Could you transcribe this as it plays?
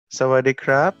Sawadee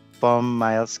krap, Pom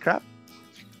Miles krap.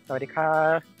 สวัสดีค่ะ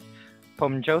ผ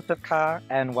ม Joseph Ka,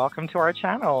 and welcome to our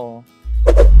channel.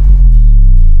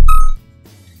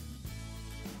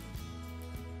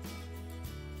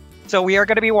 So we are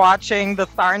going to be watching the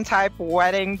TharnType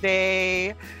Wedding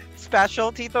Day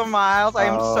special, Tito Miles. I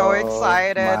am so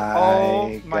excited.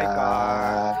 Oh my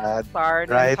God. Tharn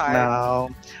and Right Type now,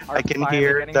 are I can finally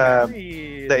hear getting the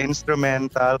married.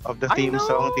 instrumental of the I theme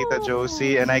song, Tita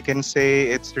Josie, and I can say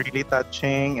it's really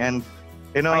touching. And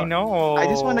you I know, I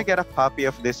just want to know. get a copy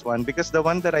of this one because the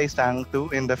one that I sang to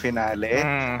in the finale,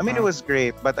 I mean, it Mhm. was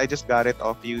great, but I just got it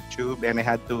off YouTube and I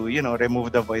had to,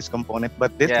 remove the voice component.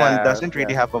 But this one Yes, doesn't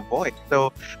really yes, have a voice,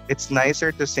 so it's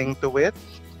nicer to sing to it.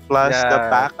 Plus, the yes,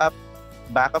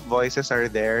 backup voices are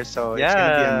there, so it's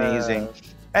gonna be amazing.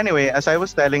 yes. Anyway, as I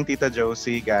was telling Tita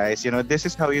Josie, guys, this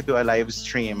is how you do a live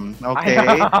stream. I Okay,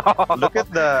 look know.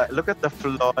 at the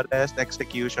flawless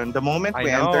execution. The moment I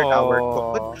we entered our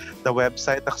code, know. the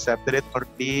website accepted it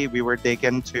already. We were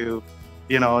taken to,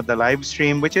 the live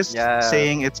stream, which is Yes,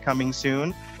 saying it's coming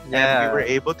soon, and we were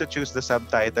yes. able to choose the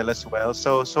subtitle as well.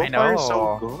 So I far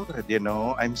so know. good.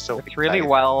 I'm so It's really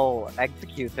excited. well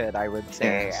executed, I would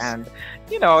say. Yes. And,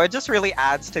 it just really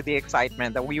adds to the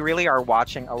excitement that we really are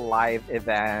watching a live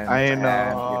event. I And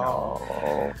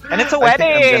know. and it's a I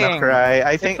think I'm gonna wedding. cry.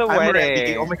 I It's think a I'm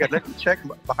ready. Oh wedding. my god, let me check.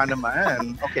 Baka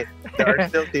naman. Okay, there are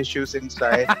still tissues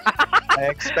inside. I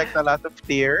expect a lot of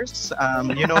tears.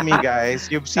 You know me,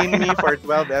 guys. You've seen I me know. for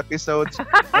 12 episodes.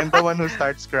 I'm the one who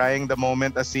starts crying the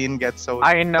moment a scene gets so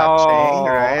I touching,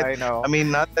 know. right? I I know. mean,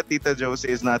 not that Tita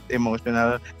Josie is not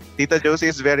emotional. Tita Josie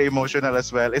is very emotional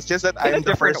as well. It's just that In a I'm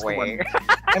the different first way. one.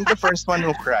 I'm the first one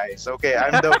who cries. Okay,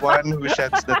 I'm the one who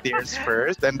sheds the tears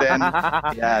first, and then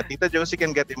yeah, Tita Josie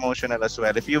can get emotional as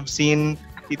well. If you've seen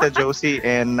Tita Josie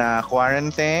in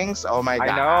Quarantines, oh my I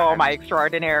know, god, my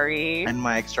extraordinary. and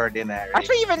my extraordinary.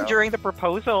 Actually, even So, during the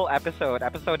proposal episode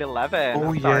 11 oh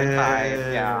of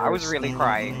TharnType, yeah, I was yes. really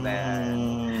crying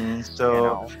then. You So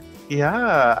know.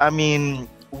 yeah, I mean,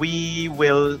 we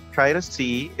will try to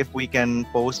see if we can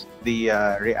post the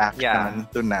Yeah. reaction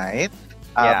tonight.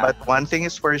 Yeah. But one thing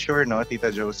is for sure, no,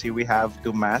 Tita Josie, we have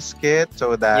to mask it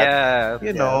so that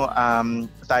Yes, yes.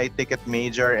 Side Ticket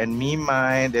Major and Me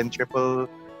Mind and Triple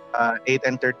Eight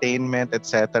Entertainment,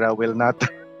 etc., will not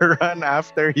run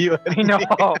after you and I me.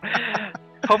 know.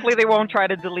 Hopefully they won't try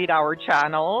to delete our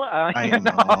channel. I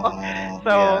know.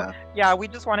 So Yeah. yeah, we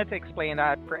just wanted to explain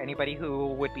that for anybody who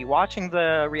would be watching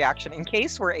the reaction, in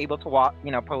case we're able to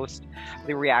post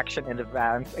the reaction in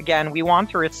advance. Again, we want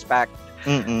to respect,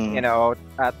 Mm-mm.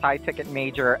 Thai Ticket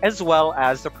Major as well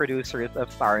as the producers of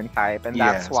TharnType, and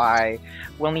that's Yes. why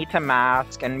we'll need to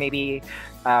mask and maybe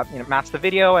mask the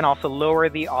video and also lower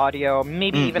the audio,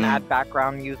 maybe even Mm-mm. add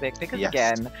background music because Yes.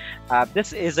 again, this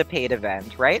is a paid event,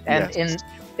 right? And Yes.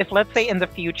 if let's say in the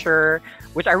future,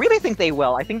 which I really think they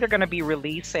will, I think they're going to be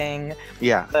releasing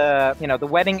Yeah. the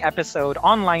wedding episode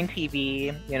online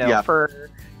TV, Yep.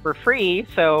 for free.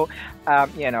 So,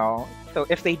 so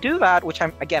if they do that, which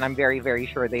I'm very very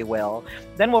sure they will,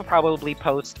 then we'll probably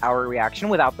post our reaction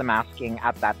without the masking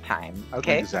at that time.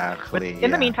 Okay. But Exactly. in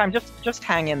the Yeah. meantime, just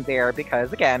hang in there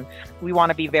because again, we want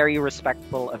to be very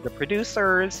respectful of the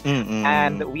producers,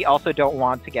 and Mm-mm. we also don't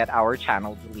want to get our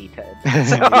channel deleted.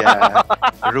 Yeah.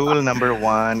 Rule number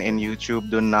one in YouTube: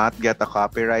 do not get a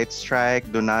copyright strike.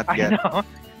 Do not I get know.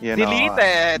 you know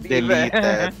Deleted even.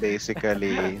 deleted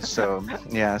basically. So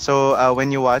yeah, so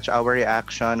when you watch our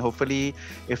reaction, hopefully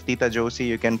if Tita Josie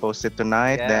you can post it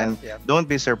tonight, then Yes, yes, don't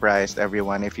be surprised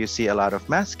everyone if you see a lot of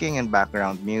masking and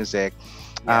background music.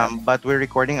 yes. But we're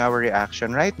recording our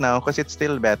reaction right now because it's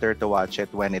still better to watch it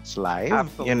when it's live.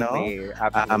 Absolutely,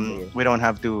 absolutely. We don't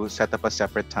have to set up a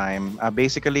separate time.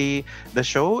 Basically, the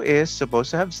show is supposed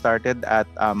to have started at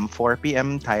 4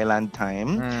 p.m. Thailand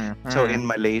time. So in Mhm.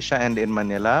 Malaysia and in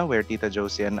Manila, where Tita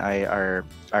Josie and I are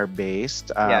based,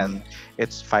 Yes,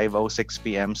 it's 5:06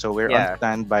 p.m. So we're on yes.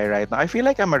 standby right now. I feel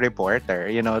like I'm a reporter,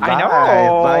 I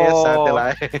live via know.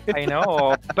 satellite. I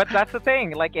know. But that's the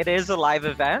thing. Like, it is a live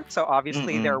event, so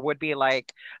obviously there Mm-mm. would be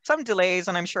like some delays,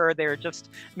 and I'm sure they're just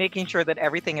making sure that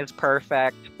everything is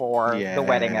perfect for the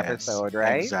wedding Yes, episode,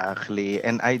 right? exactly.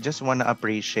 And I just want to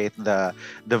appreciate the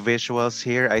visuals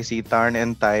here. I see Tarn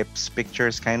and Type's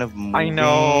pictures kind of I moving.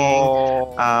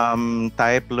 know.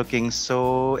 Type looking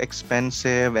so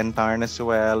expensive and Tarn as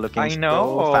well looking I so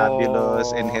so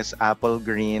fabulous in know. his apple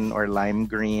green or lime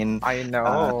green I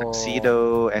know.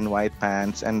 tuxedo and white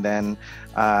pants, and then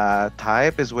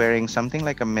Type is wearing something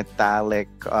like a metallic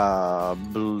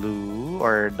blue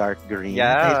or dark green.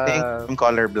 I think Yes. I'm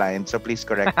colorblind, so please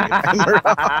correct me if I'm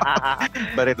wrong.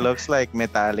 But it looks like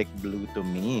metallic blue to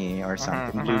me or Mhm,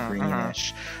 something blue mhm, mhm.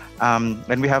 greenish.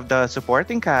 And we have the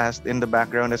supporting cast in the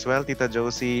background as well. Tita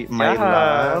Josie,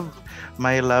 Yes.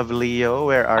 my love Leo,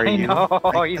 where are I you? I know.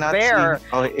 He's cannot see. there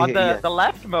Oh, on the yeah, the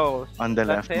leftmost. on the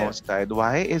That's him. leftmost side.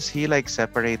 Why is he like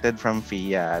separated from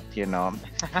Fiat?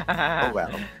 Oh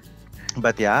well.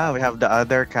 But yeah, we have the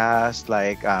other cast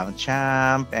like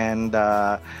Champ and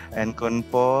Kunpol.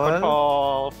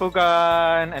 Kunpol,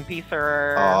 Fugan, and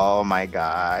Peacer. Oh my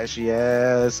gosh,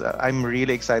 yes. I'm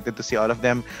really excited to see all of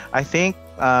them. I think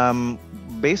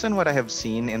based on what I have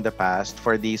seen in the past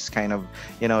for these kind of,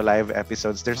 live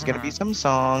episodes, there's going to be Mhm. some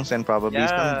songs and probably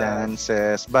some Yes.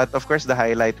 dances, but of course the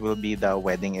highlight will be the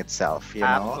wedding itself, which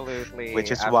Absolutely.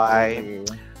 is why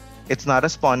Absolutely. it's not a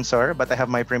sponsor, but I have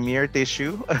my premier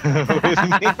tissue with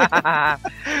me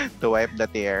to wipe the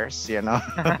tears.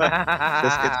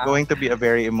 Because it's going to be a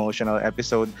very emotional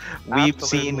episode. We've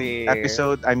seen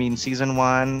Absolutely. season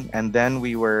one, and then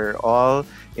we were all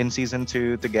in season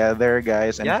two together,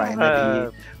 guys, and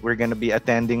finally Yes. we're gonna be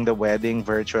attending the wedding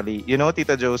virtually.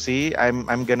 Tita Josie,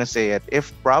 I'm gonna say it.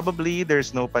 If probably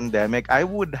there's no pandemic, I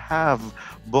would have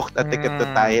booked a ticket to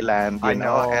Mm, Thailand, I and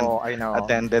know. I know.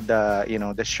 attended the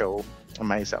show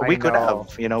myself. I We could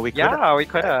have, know. we could have, Yeah, we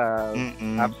could right? have.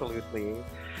 Mm-mm. Absolutely.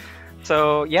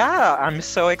 So, yeah, I'm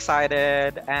so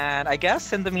excited. And I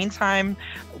guess in the meantime,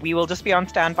 we will just be on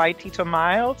standby, Tito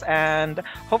Miles. And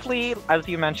hopefully, as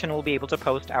you mentioned, we'll be able to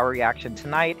post our reaction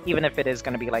tonight, even if it is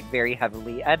going to be like very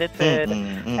heavily edited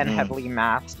Mm-mm, and mm-mm. heavily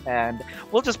masked. And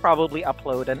we'll just probably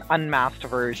upload an unmasked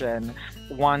version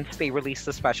once they release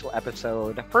the special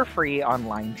episode for free on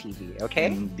Line TV. Okay?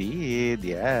 Indeed,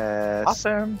 yes.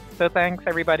 Awesome. So, thanks,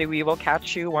 everybody. We will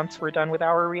catch you once we're done with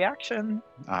our reaction.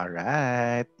 All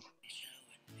right.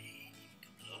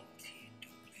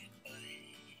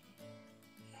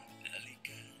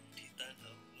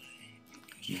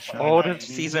 Oh, that's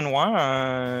season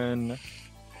one.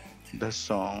 The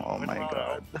song, oh my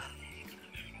god.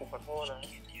 ผมขอโทษนะ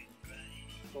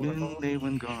ผมขอ When โทษ they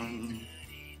went gone,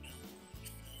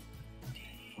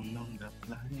 along the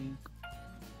line,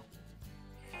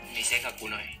 มีเซ็กกับกู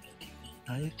หน่อย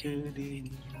I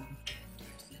couldn't.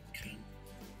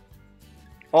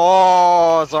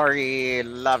 Oh, sorry.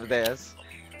 Love this.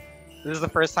 This is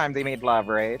the first time they made love,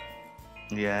 right?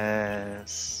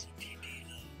 Yes.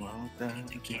 Well done,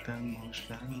 kita mo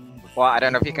siyang Well, I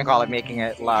don't know if you can call it making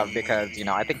it love because,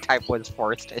 I think Type was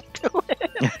forced into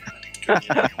it.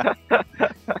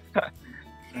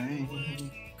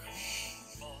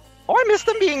 Oh, I miss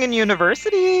them being in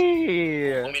university.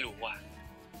 ก็ไม่รู้ว่ะ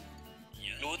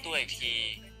รู้ตัวอีกที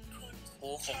กู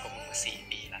คบกับมึงมา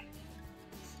4 ปีละ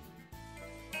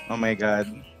Oh my god.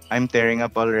 I'm tearing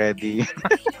up already.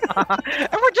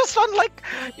 And we're just on like,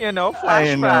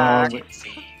 flashback. know.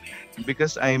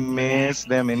 Because I miss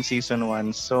them in season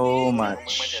 1 so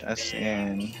much. As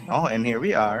in. Oh, and here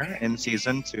we are in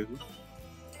season 2.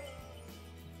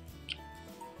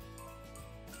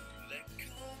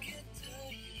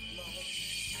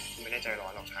 ไม่ได้ใจร้อ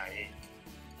นหรอกใช้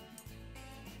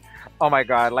Oh my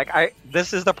god, like this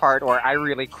is the part where I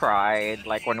really cried,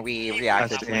 like when we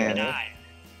reacted As to in. ไม่ it. ได้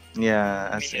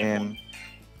Yeah, as in.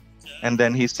 And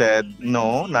then he said, no,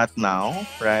 not now,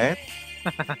 right?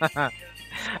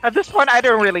 At this point, I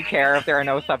don't really care if there are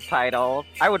no subtitles.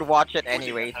 I would watch it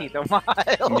anyway, Tito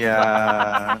Miles.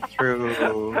 Yeah, true.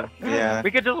 Yeah. We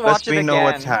could just Plus watch it we again. know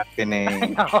what's happening. I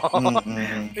know.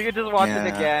 Mm-mm. We could just watch it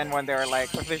Yeah. again when they're like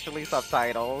officially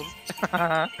subtitles.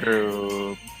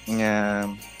 True.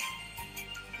 Yeah.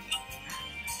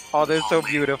 Oh, they're so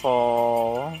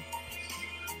beautiful.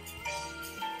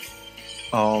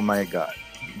 Oh my god.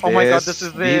 Oh my god, this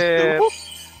is these it. two?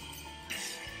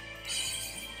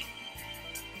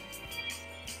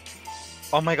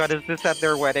 Oh my god, is this at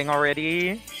their wedding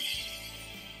already?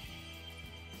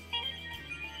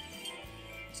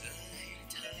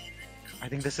 I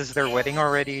think this is their wedding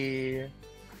already.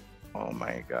 Oh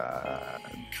my god.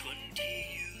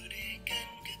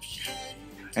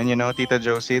 And Tita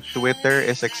Josie, Twitter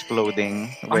is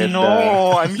exploding I with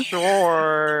know, I'm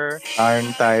sure.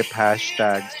 TharnType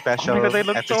hashtag Oh special my god, they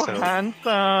look so episode.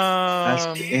 As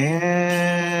handsome.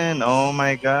 in, oh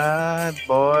my god,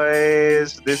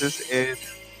 boys, this is it.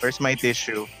 Where's my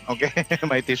tissue? Okay,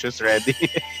 my tissue's ready.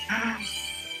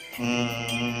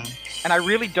 Mm, And I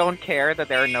really don't care that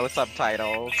there are no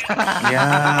subtitles.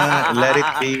 Yeah, let it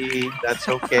be. That's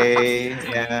okay.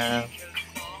 Yeah.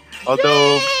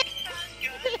 Although,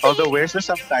 where's the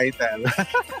subtitle?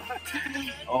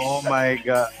 Oh my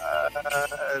god.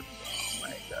 Oh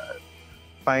my god.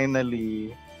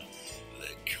 Finally.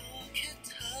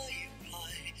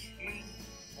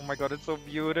 Oh my god, it's so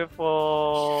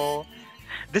beautiful.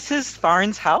 This is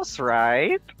Tharn's house,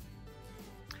 right?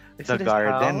 Is The it his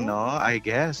garden, house? no? I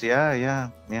guess. Yeah.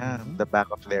 The back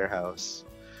of their house.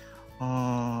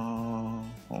 Oh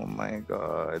my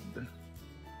god.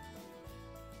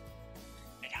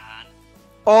 ไอ้ทาน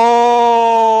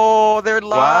Oh, they're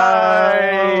Wow.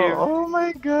 live. Oh my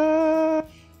god.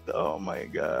 Oh my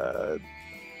god.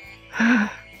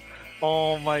 Oh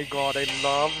my god, I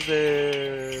love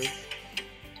this.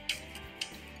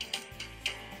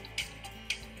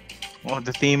 Oh,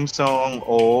 the theme song.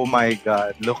 Oh my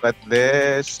god. Look at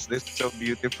this. This is so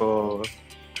beautiful.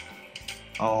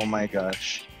 Oh my gosh.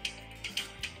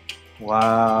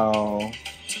 Wow.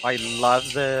 I love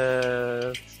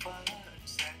this.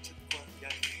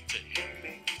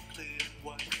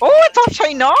 Oh, it's off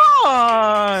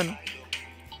Chainon!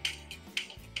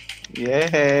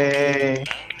 Yay.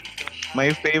 My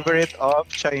favorite of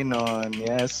Chainon.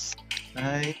 Yes.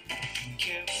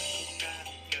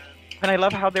 And I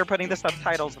love how they're putting the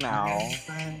subtitles now.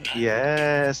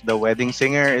 Yes. The wedding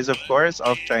singer is, of course,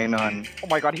 of Chainon. Oh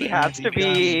my god, he has to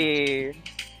be.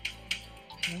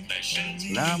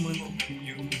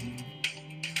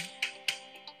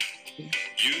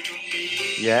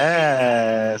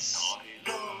 Yes.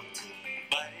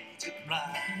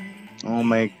 Oh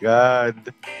my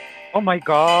god. Oh my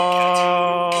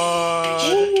god.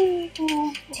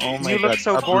 Oh my You god. look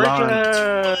so A blonde.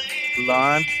 gorgeous.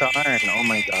 Blonde Tharn. Oh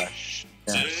my gosh.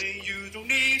 Yes.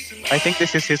 I think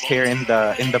this is his hair in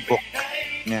the book.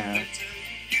 Yeah.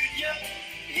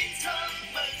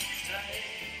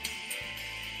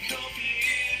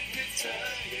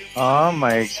 Oh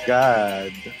my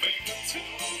god.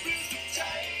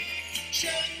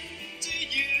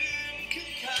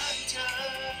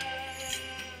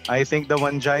 I think the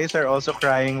Wanjais are also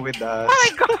crying with us. Oh my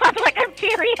god, like I'm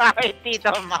teary-eyed,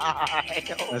 Tito Miles.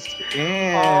 As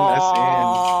in.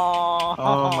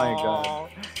 Oh my god.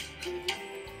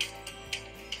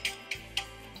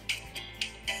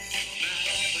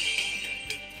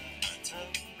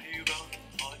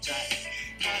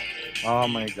 Oh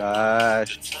my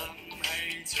gosh.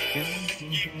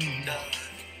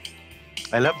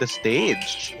 I love the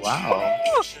stage. Wow.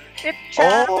 It's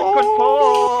Chad and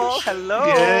Kunpo. Hello.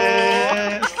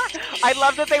 Yes. I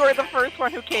love that they were the first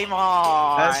one who came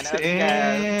on. As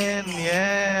in.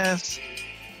 Yes.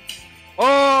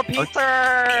 Oh,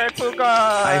 Peter! Pugan!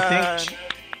 I think.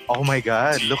 Oh my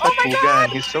god. Look at Pugan.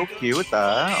 He's so cute,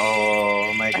 ah.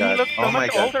 Oh my And god. he looks so Oh my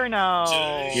much god. older now.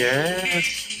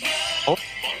 Yes. Oh,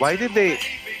 why did they?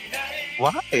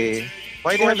 Why?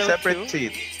 Why they Who are have those separate two?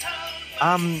 seats?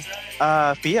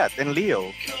 Fiat and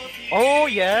Leo. Oh,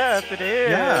 yes, it is.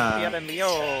 Yeah. Fiat and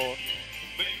Leo.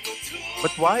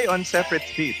 But why on separate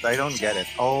seats? I don't get it.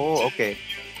 Oh, okay.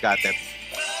 Got it.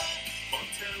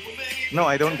 No,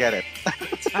 I don't get it.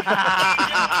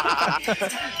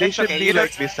 They It's should okay, be you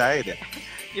like don't- beside it.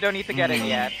 You don't need to get it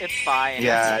yet. It's fine.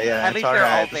 Yeah, At it's least they're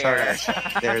all alright. It's there.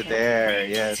 alright. They're there.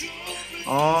 Yes.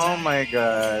 Oh my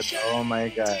god. Oh my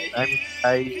god. I'm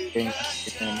dying.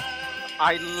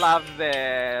 I love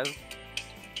this.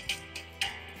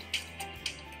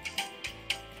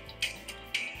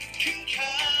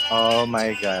 Oh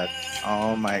my god.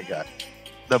 Oh my god.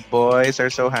 The boys are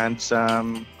so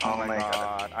handsome. Oh my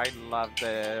god. I love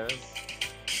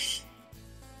this.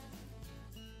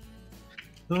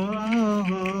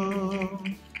 Ooh.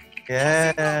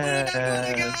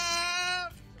 Yes.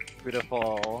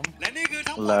 Beautiful. และนี่คือ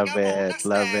ทั้งหมด Love ครับผม it, นักแสด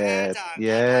love ง it. จาก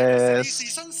Yes. ซี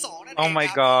ซั่น2นั่นเอง Oh my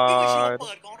ครับนี่คือช่วง god. เ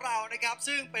ปิดของเรานะครับ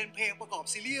ซึ่งเป็นเพลงประกอบ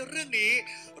ซีรีส์เรื่องนี้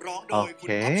ร้องโดยคุณ โอเ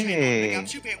ค ท็อปชัยนนท์นะครับ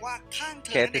ชื่อเพลงว่าข้างเธ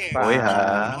อนั่นเอง โอ้ยหา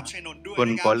คุณท็อปชัยนนท์ด้วย คุณ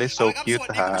นะครับ Paul is so เอา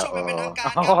ละครับ cute สวัสดีคุณผู้ชมอย่างเป็นทางการ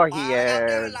ครับ Oh, มา he แล้วครั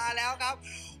บได้ is. เวลาแล้วครับ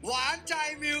หวานใจ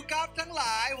มิวครับทั้งหล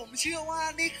ายผมเชื่อว่า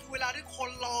นี่คือเวลาที่ค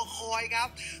นรอคอยครับ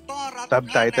ต้อนรับทุกท่านนะ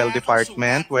Subtitle เข้าสู่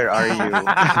department, where are you?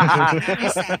 ที่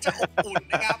แสนจะอบอุ่น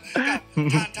นะครับกับ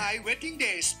ทานไทย Wedding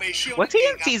Day Special Was he in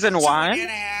นั่นเองครับ season ซึ่งวัน one? นี้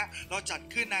นะฮะเราจัด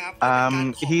ขึ้นนะครับ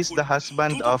He's the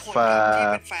husband of ทุกๆคนครับที่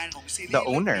เป็นแฟนของซีรีส์ the เ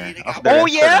รื่อง owner นี้นะครับ of the Oh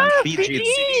yeah, restaurant, Pijit.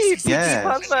 Pijit. Yes.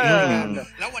 husband.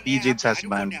 แล้ววันนี้ Pijit's ครับอยากให้ทุ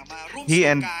กคน husband. เนี่ยมาร่วม He ส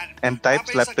นุก and กัน and Type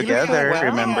slept together, Wow.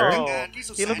 remember?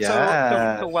 He looks so,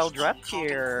 Yeah. so well dressed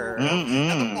here. แ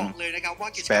ล้วต้องบอกเลยนะครับว่า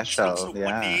กิจกรรม Special, สนุกๆ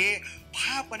วัน yeah. นี้ภ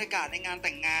าพบรรยากาศในงานแ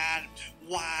ต่งงาน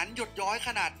หวานหยดย้อยข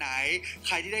นาดไหน ใค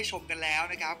รที่ได้ชมกันแล้ว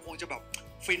นะครับคงจะแบบ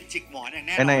ฟินจิกหมอนอย่างแ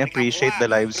น่นอน And I appreciate the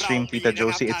live stream, Tita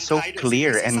Josie. It's so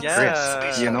clear and crisp.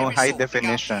 You know, high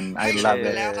definition. I love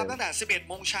it. แล้วครับตั้งแต่ 11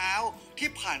 โมงเช้าที่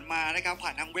ผ่านมานะครับผ่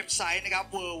านทางเว็บไซต์นะครับ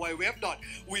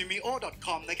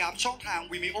www.vimeo.com นะครับช่องทาง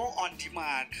Vimeo on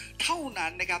demand เท่านั้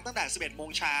นนะครับตั้งแต่ 11 โมง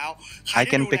เช้า I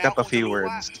can pick up a few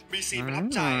words. มีซีนประทับ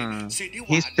ใจซีนที่หวา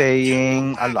น He's saying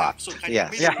a lot. ส่วนใคร Yes.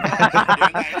 ไม่ได้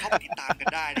ยังไงเข้าไปติดตามกัน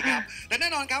ได้นะครับและแน่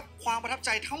นอนครับความประทับใจ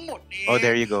ทั้งหมดนี้ Oh,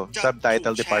 there you go.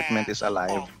 Subtitle department is อ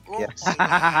alive. อกโลก Yes. ออนไล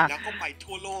น์แล้วก็ไป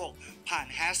ทั่วโลกผ่าน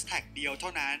แฮชแท็กเดียวเท่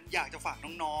านั้นอยากจะฝาก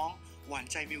น้องๆหวาน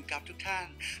ใจมิวกับทุกท่าน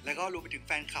แล้วก็รวมไปถึงแ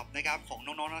ฟนคลับนะครับของ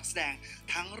น้องๆนักแสดง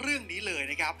ทั้งเรื่องนี้เลย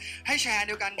นะครับให้แชร์เ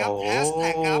ดียวกันครับแฮชแท็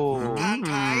กครับทาน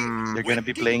ไทย You're gonna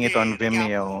be playing it on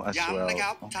Vimeo as ย้ำ well. นะค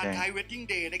รับทานไท Okay. ย Wedding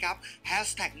Day นะครับแฮช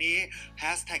แท็กนี้แฮ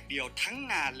ชแท็กเดียวทั้ง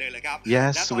งานเลยเลยครับ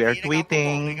Yes, we are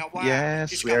tweeting. Yes,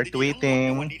 we are tweeting.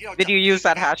 Did you use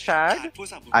that hashtag?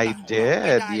 I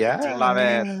did. Yeah. Love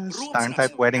it.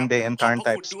 TharnType Wedding Day and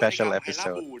TharnType special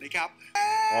episode.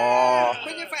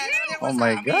 Oh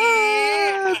my god.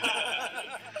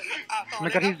 Oh my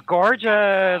god, he's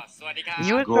gorgeous. สวัสดีครับ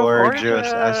You is so Gorgeous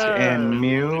as in รับบ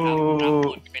Mew.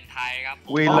 ทเป็นไทยครับ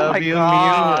We Oh love my you,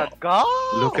 god. Mew. Go.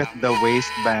 Look at the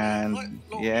waistband.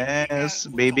 Yes,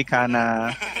 baby Kana.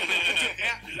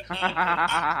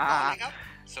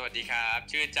 สวัสดีครับ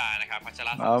ชื่อจานะครับพัชร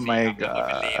Oh my ครับรับบท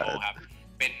เป็นเลโอ god. ครับ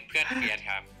เป็นเพื่อนเฟียส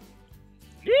ครับ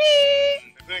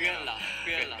เพื่อนเหรอเ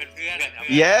พื่อนเหรอเป็นเพื่อนครับ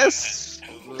Yes.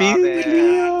 Love it.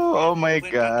 Filio. Oh my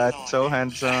god, so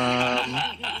handsome.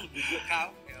 ครับ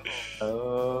Oh.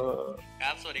 ค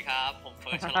รับสวัสดีครับผมเ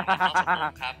ฟิร์สฉลองรัตน์สมพ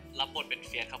งศ์ครับรับบทเป็นเ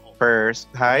ฟียสครับผม First.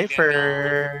 Hi, เป็น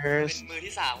first. มือ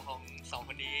ที่สามของสองค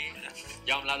นนี้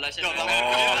ยอมรับแล้วใช่ไหม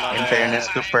In fairness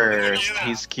to first,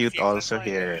 he's cute also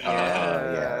here. Oh, โอ้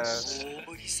yes. เบ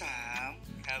อร์ที่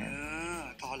3 ครับ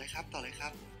ต่อเลยครับต่อเลยครั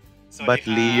บ But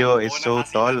Leo is so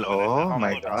tall. Oh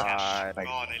my god. god.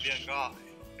 ก็ในเรื่องก็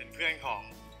เป็นเพื่อนของ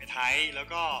ไอ้ไทยแล้ว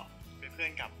ก็เป็นเพื่อ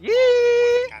นกับ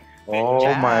Yee. Oh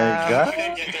my เพื่อ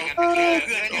น god. เยอะเจอกันเป็นเ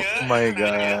พื่อนเยอะ Oh my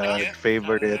god.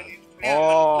 Favorite. เนี่ย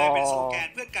เลยเป็นโซแกน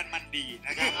เพื่อนกันมันดีน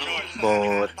ะครับ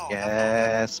Both.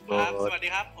 Yes, ครับส both. วัสดี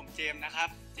ครับผมเจมส์นะครับ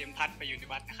เจมส์พัฒน์ประยุทธ์นิ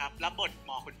วัฒน์นะครับรับบทห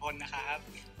มอขุนพลนะครับ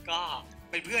ก็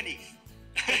เป็นเพื่อนอีก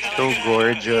So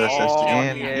gorgeous as Oh,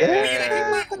 in. yes. Yes.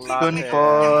 Love Kun it.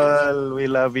 Paul. We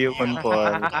love you, Kun ต่อ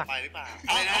Paul. ไปหรือเปล่า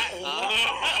อะไรนะโอ้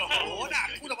โหหนัก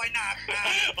พูดต่อไปหนัก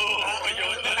โอ้ยโย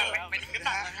นหนักไปถึงน้ำห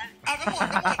นักนะฮะ เอาทั้งหมด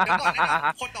เดี๋ยวก่อนนะค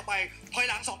รับคนต่อไปถอย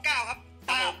หลัง2 ก้าวครับ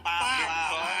ป้า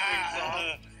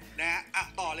นะฮะอ่ะ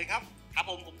ต่อเลยครับ ครับ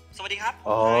ผมสวัสดีครับ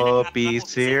Oh, peace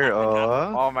here.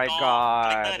 Oh. Oh my คา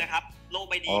แรคเตอ god. ร์นะครับโลก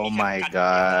ใบนี้ Oh มีแค่ my กัน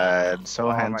god. So Oh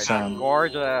my god. handsome. โอ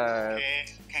Gorgeous. เค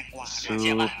แข่งหวาน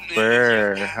Super.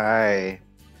 Hi.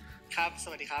 ครับ ส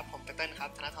วัสดีครับ ผมเติ้ลครับ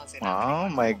ธนทรเสนา Oh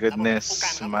my goodness.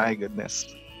 My goodness.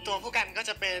 ตัวผู้กันก็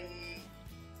จะเป็น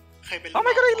เคยเป็น Oh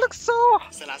my god, he looks so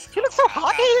สลัส he looks so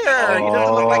hot here. He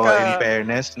doesn't look like Oh, in a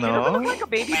fairness, he doesn't look no? like a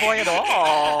baby boy at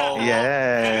all.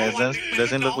 Yes.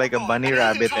 Doesn't look like a bunny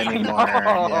rabbit anymore.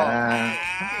 Yeah.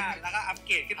 แล้วก็อัปเ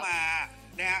กรดขึ้นมา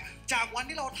นะฮะจากวัน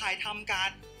ที่เราถ่ายทำการ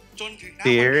จนถึง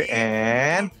Dear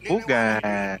and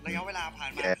Pugan. ระยะเวลาผ่าน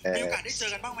มา Yes. มีโอกาสได้เจอ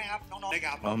กันบ้างไหมครับน้องๆนะค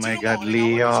รับ Oh my god, Leo. So เ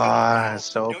ดี๋ยวฉา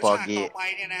ก foggy. ต่อไป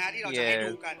เนี่ยนะฮะที่เราจะให้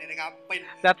ดูกันเนี่ยนะครับเป็น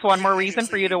That's one more reason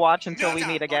for you to watch until we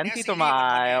meet again, Tito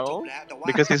Miles.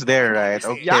 Because he's there, right?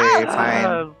 Okay, Yes. fine.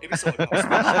 เอพิโซดของ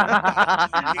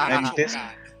I'm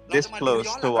this close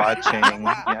to watching.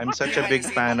 Yeah, I'm such a big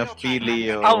fan of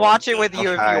Leo. I'll watch it with you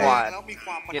if you Hi. want.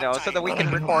 You know, so that we can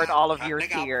record all of your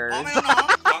tears.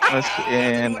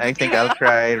 And I think I'll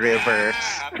cry reverse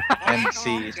and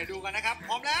see. เดี๋ยวดูกันนะครับพ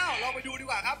ร้อมแล้วเราไปดูดี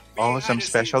กว่าครับ Oh, some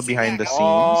special behind the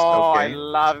scenes. Oh, I Okay.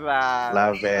 love that.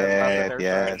 Love I it, they're so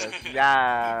yes. good.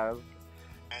 Yes.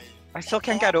 I still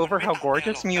can't get over how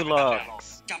gorgeous Mew looks.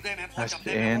 จำได้ไหมพ่อ That's จำไ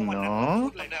ด้ไหม in, ว่าวันนั้น no? พู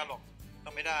ดอะไร ไม่ได้ นะ หรอกท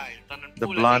ำไม่ได้ ตอนนั้น The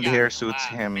พูด blonde หลายๆ hair อย่าง suits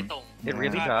ว่า him. ไม่ตรง It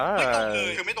really Yeah. ไม่ตรงเลย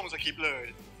does. คือไม่ตรงสคริปต์เลย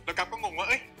แล้วกัฟก็งงว่า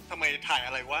เอ้ยทำไมถ่ายอ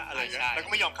ะไรวะ อะไรเงี้ย แล้วก็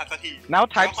ไม่ยอมคัดสักที Now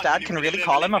Type's dad can really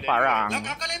call him a แล้ว farang. ค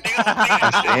รับก็เล่นเอง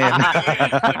That's in.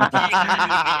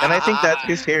 And I think that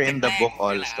is here in the book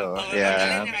also. เล่น Yeah.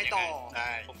 ยังไงต่อ ใช่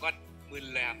ผมก็มึน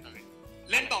เลยครับตอนนั้น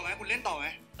เล่นต่อไหมคุณเล่นต่อไหม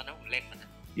ตอนนั้นผมเล่นมันนะ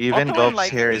Even Also, Gov's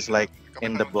like- hair is like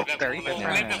in the book. very ผม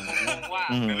เล่นแบบงงๆว่า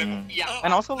Mhm. อยาก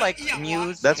And also like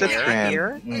Mew's That's a hair trend.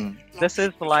 here. Mm. This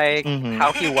is like Mhm. how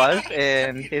he was in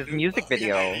his music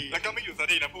video. แล้วก็ไม่อยู่สัก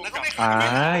ทีนะพูด แล้วก็ กับ ไม่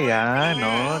Ah, yeah,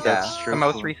 no, Yeah, that's true. the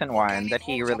most recent one that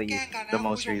he released. The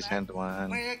most recent ไ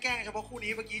ม่ one. ได้แกล้งเฉพาะคู่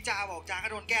นี้เมื่อกี้จาบอกจาก็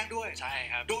โดนแกล้งด้วย ใช่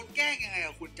ครับ โดนแกล้งยังไงอ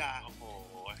ะคุณจา โอ้โห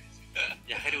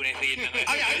อยากให้ดูในซีนจังเลย เ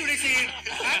อาอยากให้ดูในซีน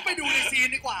งั้นไปดูในซีน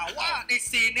ดีกว่าว่าใน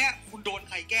ซีนเนี้ยคุณโดน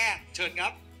ใครแกล้งเชิญครั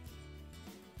บ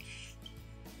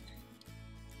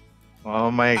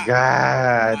Oh my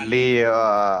God, Leo.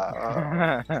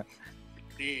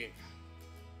 นี่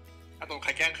ตรงใคร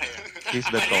แกล้งใคร He's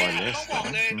the ต้อง tallest. บอก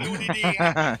เลยดูดีๆฮ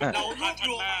ะเรารวบร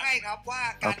วมมาให้ครับว่า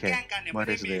การแกล้งกันเนี่ยไม่ไ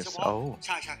ด้มีเฉพาะ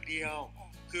ฉากเดียว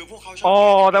คือพวกเขาชอบ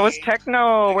Oh, that was techno.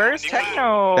 Where is techno?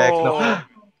 Techno.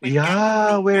 Yeah,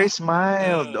 where is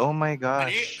Mild? Oh my อั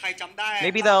นนี้ gosh. ใครจำได้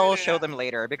Maybe they'll show them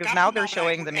later because now they're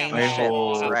showing the main I shit,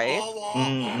 hope. right?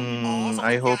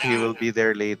 I hope he will be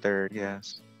there later. Yes.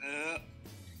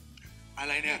 อะไ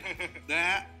รเนี่ยนะ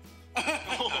ฮะ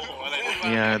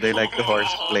Yeah, they like the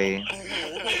horseplay.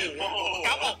 ค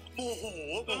รับบอกโมโห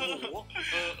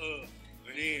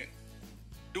นี่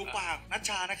ดูปากนัช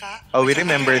ชานะคะ Oh, we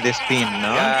remember this scene,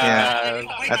 no?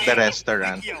 Yeah. At the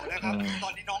restaurant. ไม่เกี่ยวนะครับตอ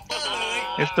นนี้น้องเตอร์เลย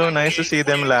It's so nice to see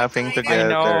them laughing together.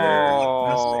 know.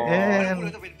 And เรา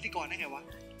จะเป็นพิธีกรได้ไงวะ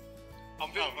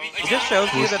It just shows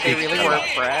you that they really were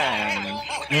friends.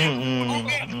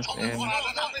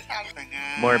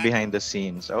 more behind the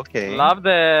scenes. Okay. Love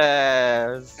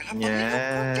this.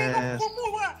 Yes.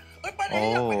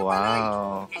 Oh,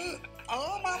 wow.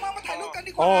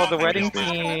 Oh, the wedding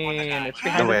scene. It's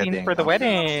behind the scenes for the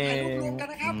wedding.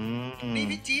 นี่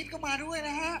พี่จี๊ดก็มาด้วยน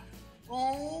ะฮะโอ้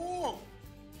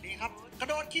นี่ครับกระ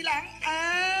โดดขี่หลัง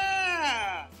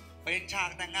เป็นฉาก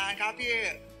แต่งงานครับที่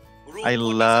I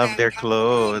love their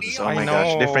clothes. Oh my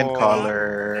gosh, different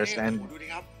colors and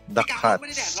the ไม่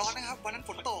ได้แดด cuts. ร้อนนะครับวันนั้นฝ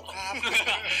นตกครับ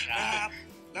นะครับ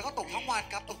แล้วก็ตกทั้งวัน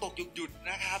ครับตกหยุด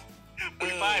นะครับ ปุ้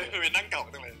ยป้ายเป็นนั่งเก่า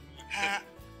จังเลย ฮะ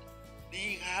นี่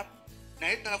ครับไหน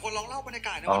แต่ละคนลองเล่าบรรยาก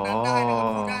าศในวันนั้นได้นะครับ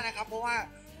พูดได้นะครับเพราะว่า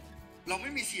เราไม่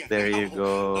มีเสียง There you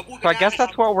go. So I guess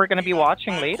that's what we're gonna be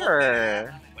watching later.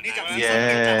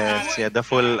 Yes, yeah, the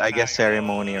full, I guess,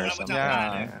 ceremony or something.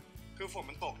 Yeah. คือฝน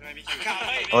มันตกใช่ไหมพี่คิว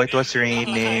Oh, it was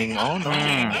raining. Oh no.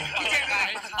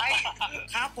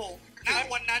 ครับผมณ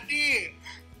วันนั้นที่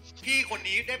พี่คน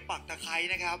นี้ได้ปักตะไคร้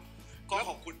นะครับก็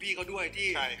ขอบคุณพี่เขาด้วยที่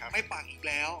ไม่ปักอีก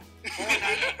แล้ว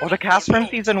Oh, the cast from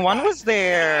season 1 was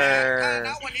there.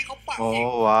 วันนี้เขาปัก Oh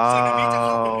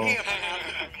wow.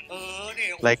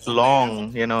 Like Long,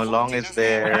 you know, Long is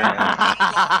there.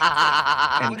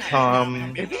 And Tom,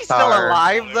 Is he still Tar.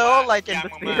 alive though, like in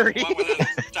the series?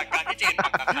 จากการที่เจนปั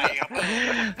กตะไคร้ครับ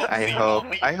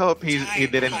I hope he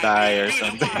didn't die or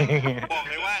something. บอก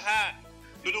เลยว่าถ้า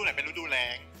ฤดูไหนเป็นฤดูแล้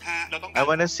งเราต้อง I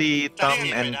wanna see Tom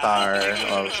and Tar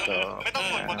also. ไม่ต้อง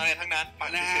สวดมนต์อะไรทั้งนั้นปัก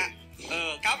นะฮะ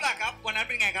ครับล่ะครับวันนั้นเ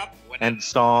ป็นไงครับ And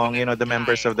Song, you know, the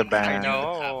members of the I band. know.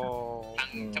 ทั้ง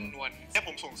จำนวนเนี่ยผ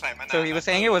มสงสัยมานาน So he was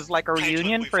saying it was like a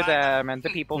reunion for them and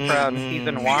the people from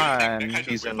season 1.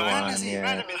 Season 1, น่า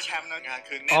yeah. จะเป็นแชมป์แล้วงาน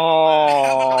คือ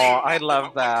Oh, I love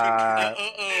that.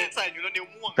 ใส่อยู่แล้วนิ้ว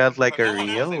ม่วง Felt like a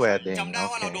real wedding. จำได้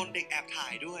ว่าเราโดน Okay. เด็กแอบถ่า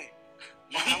ยด้วย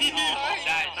ใ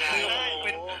ช่ เ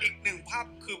ป็นอีกหนึ่งภาพ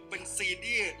คือเป็นซีน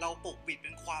ที่เราปกปิดเป็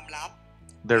นความลับ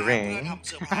The ring.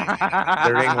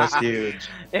 The ring was huge.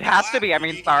 It has to be. I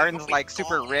mean, Tharn's like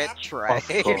super rich, right?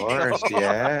 Of course,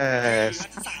 yes.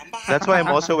 That's why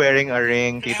I'm also wearing a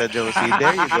ring, Tita Josie.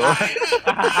 There you go.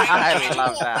 I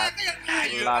love that.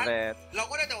 Love it. เรา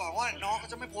ก็ได้แต่หวังว่าน้องเขา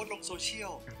จะไม่โพสต์ลงโซเชีย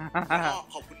ลแล้วก็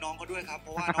ขอบคุณน้องเขาด้วยครับเพร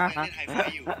าะว่าน้องไปเล่นไฮไฟ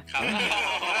อยู่ครับ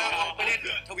เขาไปเล่น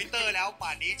ทวิตเตอร์แล้วป่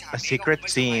านนี้ฉาก A นี้ secret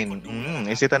scene.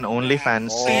 Is it an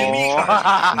OnlyFans Oh. scene?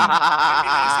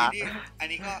 อัน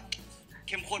นี้ก็เ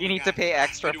ข้มข้น You need to pay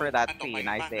extra for that scene,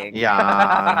 I think.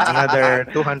 Yeah, another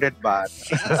 200 baht.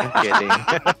 I'm kidding.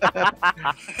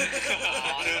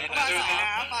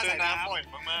 มาใส่น้ำ บ่อย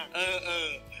มาก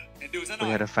ดูซะหน่อ We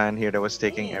ย had a fan here that was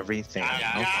taking everything.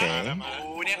 Okay. โอ้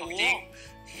เนี่ยของจริง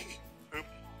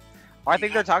Oh, I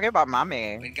think they're talking about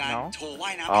Mame. เป็นการ No? โชว์ว่า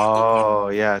ยน้ำ Oh,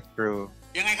 yeah, true.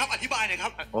 ยังไงครับอธิบายหน่อยครั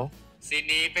บ ซีน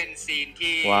นี้เป็นซีน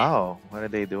ที่ Wow, what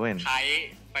are they doing? ไทย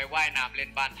ไปว่ายน้ำเล่น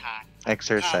บ้านทาน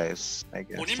Exercise, I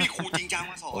โอ้ guess. นี่มีครูจริงจัง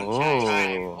มาสอน โอ้ ใช่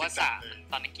ว่าสระ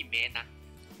ตอนนั้นกี่เมตรนะ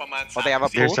ประมาณ Oh, they have a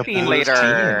pool There's a scene pool later.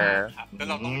 scene. ครับแล้ว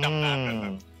เราต้องดำน้ำกันแบ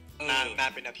บ Mm. นา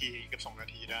นเป็นนาทีเกือบ2 นา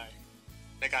ทีได้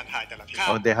ในการถ่ายแต่ละที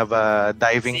Oh, they have a ซี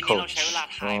diving นนี้เรา coach. ใช้เวลา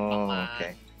ถ่ายประ Oh, มาณ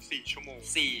okay. 4 ชั่วโมง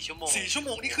 4 ชั่วโมง 4 ชั่วโม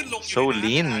งนี่ขึ้นลงอยู่ So ในน้ำ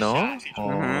lean, no? Oh,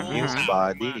 Mhm. his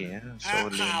body, yeah, ฮะ so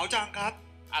ขาว lean. จังครับ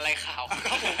อะไรขาว ค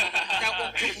รับผมแต่ผม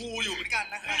ชมพูอยู่เหมือนกัน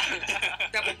นะครับ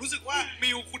แต่ผมรู้สึกว่า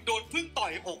มิวคุณโดนพึ่งต่อ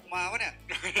ยอกมาวะเนี่ย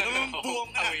แล้วมันบวม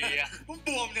ขนาดนี้มันบ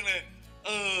วมจังเลย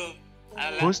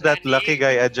Who's that lucky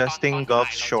guy adjusting golf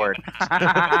short?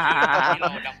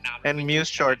 And Muse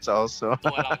shorts also.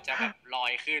 ตัวเราจะแบบลอ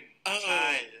ยขึ้น ใช่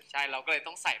ใช่เราก็เลย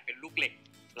ต้องใส่เป็นลูกเหล็ก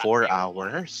 4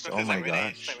 hours? ก็ Oh คือใส่ my ไว้ใน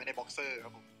gosh. บ็อกเซอร์ครั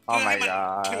บผม Oh my ถ่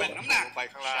ว god. งน้ำหนัก ลงไป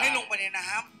ข้างล่าง ให้ลงไปในน้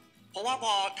เพราะว่าพ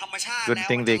อธรรมชาติ Good แล้ว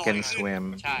thing มัน they จะลอย can ขึ้น swim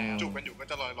ใช่จูบกันอยู่ก็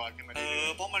จะลอยขึ้นมา เอ เรื่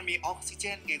อ อย เพราะมันมีออกซิเจ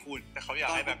นไงคุณ ๆแต่เขาอยาก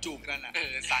ให้แบบ จูบกันอ่ะ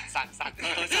สั่น สั่น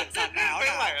หนาว ไม่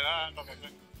ไหวแล้วตอนนั้น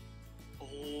โอ้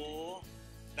โห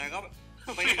แต่ก็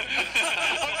ไม่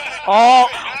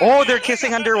Oh, they're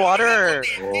kissing underwater.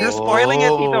 You're spoiling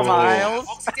it, Tito Miles.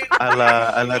 ออกซิเจน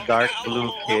a la dark blue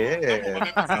kiss.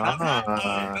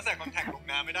 ก็ใส่คอนแทคลง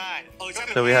น้ำไม่ได้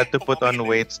So we had to put on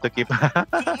weights to keep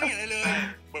คือไม่เห็นอะไรเลย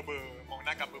เบอร์มองห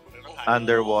น้ากับเบอร์แล้วถ่าย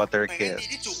underwater แต่ยังดี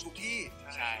ที่จูบ kiss. ถูกที่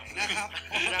ใช่ นะครับ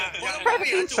I've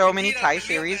seen so many Thai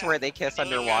series where they kiss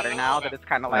underwater now that it's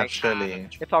kind of like Actually,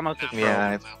 it's almost a trope. yeah,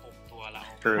 มาหกตัวเรา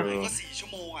true. ก็4 ชั่ว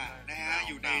โมงอ่ะนะฮะอ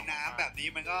ยู่ในน้ำแบบนี้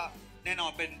มันก็แน่นอ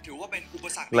นเป็นถือว่าเป็นอุป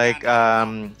สรรค Like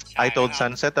I told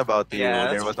Sunset about you. Yes.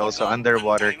 There was also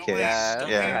underwater kiss. Yes,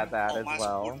 we Yeah. had that as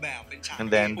well. And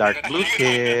then dark blue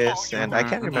kiss, and I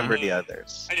can't remember the others.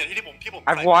 ไอเดี๋ยวที่ผม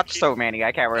I've watched so many,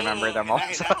 I can't remember them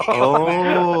also.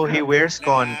 Oh, he wears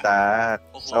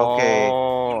contacts. Okay.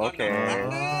 Oh, okay.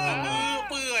 มือ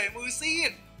เปื่อยมือซี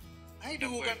ดให้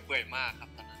ดูกัน เปื่อยมากครับ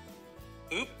ตอนนั้น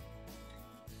ปึ๊บ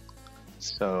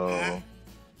So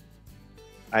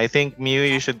I think Mew,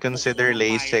 you should consider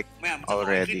LASIK แม่มันจะล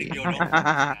อยขึ้น already. อย่างเดียวเนอะ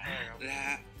นะฮ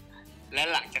ะ และ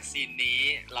หลังจากซีนนี้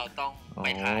เราต้องไป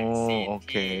ถ่ายซีน Oh,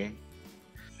 ที่ okay.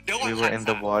 เดี๋ยวก่อน We were in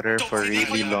the water จบ for ซีรีส์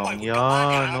really เขา long. ยั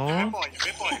งไม่ปล่อย Yeah, คุณกลับบ้าน no? ไ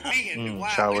ม่ปล่อยไม่เห็นหรือว่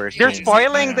า shower They're scene.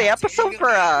 spoiling the episode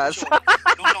for us.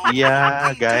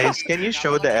 Yeah, guys, can you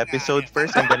show the episode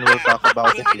first and then we'll talk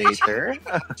about it later?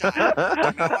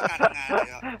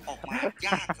 ออกมาย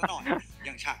ากซะหน่อยอ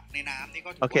ย่างฉากในน้ำนี่ก็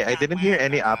Okay, I didn't hear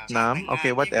any up nam.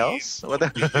 Okay, what else? What? อั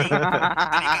นนี้ก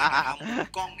ารท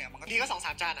ำกล้องเนี่ยมันก็ ทีก็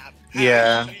2-3 จานนะครับ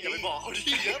Yeah, อย่าไปบอกเขา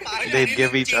ที่เยอะไป they'd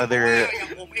give each other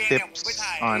tips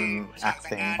on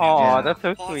acting. Oh, Yeah. that's so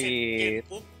พอเสร็จเกม sweet.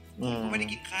 ปุ๊บผมก็ไม่ได้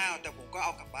กินข้าวแต่ผมก็เอ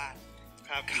ากลับบ้าน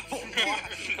ครับ ครับผมเ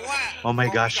พราะว่า Oh my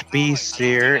gosh, peace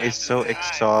here is so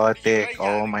exotic.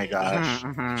 Oh my gosh,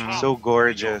 Mhm, mhm. so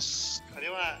gorgeous. เขาเรี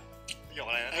ยกว่าหยอก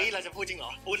อะไรนะเฮ้ยเราจะพูดจริงเหรอ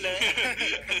พูดเลย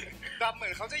แบบเหมือ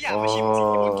นเขาจะอยากมาชิมสิ่ง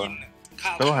ที่เรากิน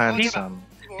So handsome.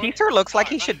 Peter looks like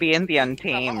he should be in the แบบว่า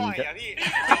Untamed. อ่อยอะพี่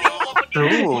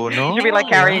True, no? He should be like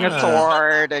carrying a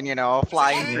sword and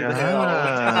flying through the hills.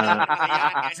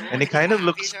 Yeah. And he kind of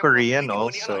looks Korean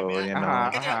also, you know.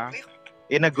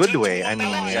 Uh-huh. In a good way. I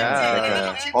mean, Yeah. like a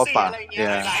oppa.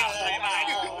 Yeah.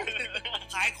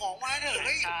 ขายของมาเถอะเ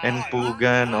ฮ้ย And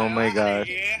Pugan, oh my god.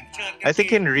 I think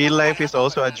in real life he's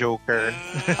also a joker.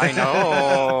 I know.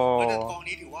 กอง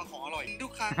นี้ถือว่าของอร่อยทุ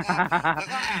กครั้งครับแล้ว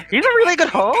ก็ He's a really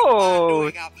good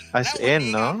host. As in,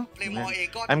 no?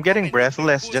 I'm getting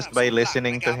breathless just by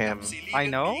listening to him. I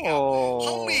know. เข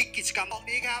ามีกิจกรรมตรง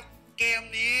นี้ครับ เกม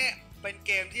นี้เป็นเ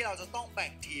กมที่เราจะต้องแบ่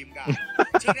งทีมกัน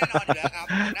ซึ่งแน่นอนอยู่แล้วครับ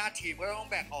หัวหน้าทีมก็ต้อง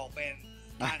แบ่งออกเป็น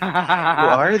Who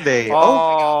are they? Oh,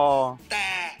 Oh. แต่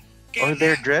เกม oh,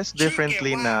 they're dressed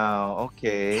differently now.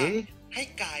 Okay. ให้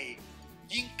ไก่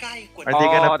ยิ่งใกล้กว่า Are they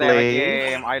gonna Oh, they're a play?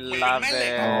 game. I love จะ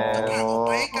it. ผลักออกไ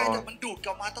ปให้ไกลแต่มันดูดก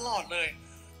ลับมาตลอดเลย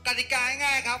กติกา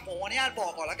ง่ายๆครับผมอนุญาตบอ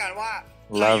กก่อนแล้วกันว่า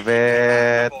Love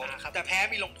it. แต่แพ้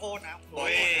มีลงโทษนะ โอ้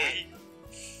ย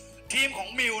ทีมของ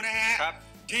มิวนะฮะ ครับ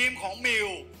ทีมของมิว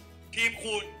ทีม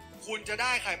คุณจะไ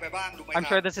ด้ใครไปบ้างรู้ไหมค I'm รับ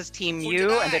sure this is Team U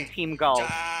and then Team Golf.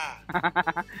 จ้า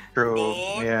True.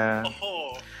 Yeah. โอ้โห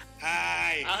ใช่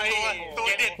ตัว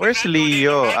เด็ด Where's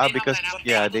Leo? Because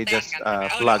yeah, they just เอา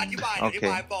plugged. อธิบาย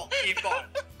Okay. บอกทีมก่อน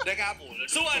นะครับ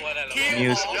ส่วนทีม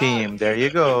News ของ team. There you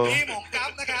go. ทีมของกั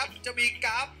ฟนะครับจะมี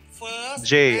กัฟ first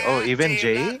J. Oh, even J?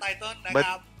 ไตเติ้ลนะ But ค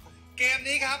รับเกม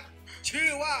นี้ครับชื่อ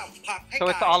ว่าผลักให้ So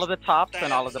it's all of the tops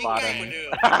and all of the แต่ bottoms.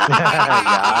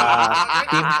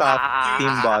 ยิ่งใกล้ก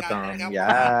ว่าเดิม Yeah. Team top, team bottom.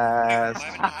 Yes.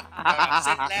 เส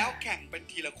ร็จแล้วแข่งเป็น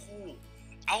ทีละคู่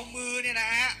เอามือเนี่ยนะ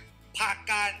ฮะผลัก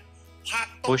กันผลัก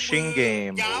ตรง Pushing มือ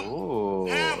game. ย้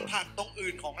ำห้าม Ooh. ผลักตรง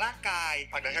อื่นของร่างกาย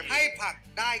ผลักได้แค่มือ ให้ผลัก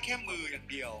ได้แค่มืออย่าง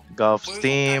เดียว Golf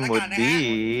team would be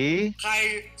ใคร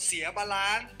เสียบาลา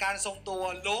นซ์การทรงตัว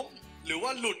ล้ม หรือว่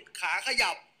าหลุดขาข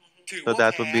ยับถือ so ว่า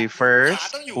that แพ้ would be ขา first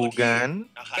ต้องอยู่กับที่ Pugan,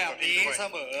 แบบนี้เส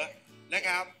มอนะค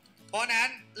รับ เพราะนั้น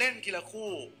เล่นทีละ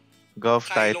คู่ Golf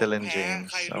ใครลง title and แพ้ James.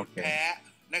 ใครหลุด Okay. แพ้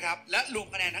นะครับ และรวม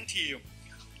คะแนนทั้งทีม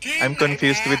ทีม I'm ไหน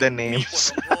confused แพ้ with the มี names.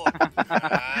 บ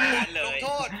ทลงโทษบทลงโท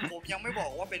ษผมยังไม่บอ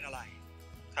กว่าเป็นอะไร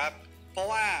ครับ เพราะ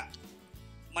ว่า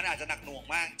มันอาจจะหนักหน่วง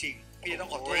มากจริง พี่ต้อง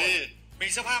ขอโทษ โย มี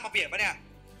เสื้อผ้ามาเปลี่ยนปะเนี่ย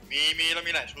มีเรา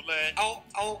มีหลายชุดเลย เอ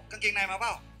ากางเกงในมาเปล่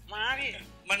า มาพี่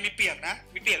มันมีเปียกนะ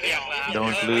มีเปียกเลยเหรอ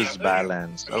Don't lose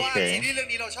balance. เพราะว่าซี Okay. รีส์เรื่อง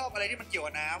นี้เราชอบอะไรที่มันเกี่ยว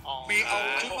กับน้ อ๋อ ำมีเอา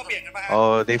ชุดมาเปลี่ยนกันปะฮะ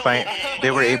Oh,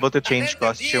 they were able to change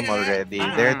costume already.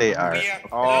 There they are. เปียก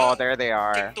Oh, there they เก็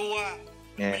are. บตัว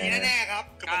มีแน่ๆครับ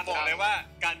คือผมบอกเลยว่า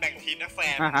การแบ่งทีมนักแฟ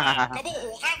น เขาบอกโอ้โห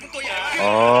ข้างคุณตัวใหญ่มาก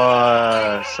Oh,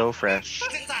 so fresh.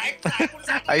 ถึงสายคุณ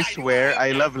สายตัวใหญ่ I swear I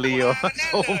love Leo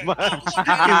so much.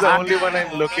 He's the only one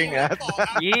I'm looking at.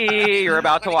 Yee, you're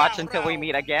about to watch until we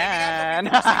meet again.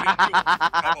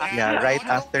 Yeah, right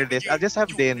after this, I'll just have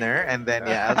dinner and then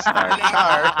yeah, I'll start.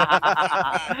 Char.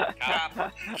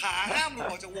 ขาห้ามหลุด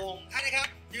ออกจากวงให้นะครับ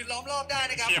ยืนล้อมรอบได้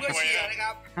นะครับเพื่อเชียร์นะค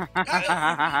รับถ้าเกิดคุ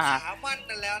ณขามั่น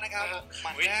กันแล้วนะครับ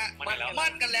มั่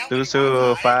นกันแล้ว Tusu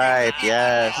fight,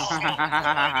 yes.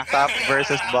 Top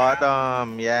versus bottom,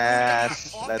 yes.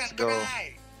 Let's go.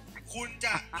 คุณจ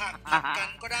ะผลักกัน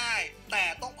ก็ได้แต่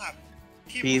ต้องผลัก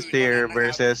ที่มือ Peace here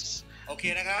versus โอเค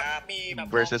นะครับ มีแบบ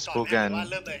versus Pugan.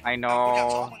 เริ่มเลย I คุณอยาก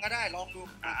ซ้อม know. มันก็ได้ลองดู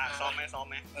ซ้อมไห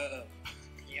ม เ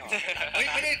ฮ้ย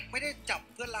ไม่ได้จับ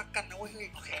เพื่อนรักกันนะเว้ยเฮ้ย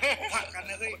ผลักกัน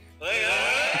นะเฮ้ย เฮ้ย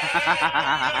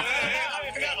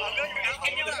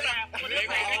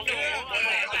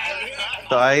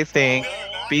So I think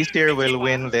Peace here will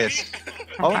win this.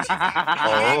 Oh,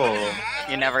 oh.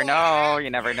 You never know. You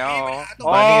never know.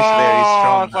 Bunny is very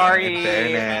strong. In Sorry.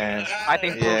 fairness. I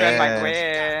think Pugan might Yes.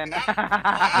 win.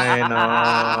 I know.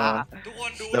 ทุกค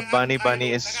นดู The bunny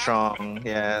is strong.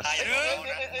 Yes.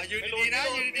 ยืนดีๆนะ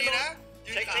ยืนดีๆนะ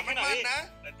ยืนขามั่นๆนะ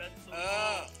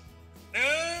ห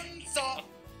นึ่งสอง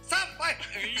สามไป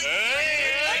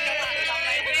จะทำอะ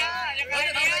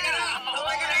ไ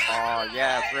รกันนะ Oh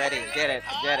yes, ready. Get it.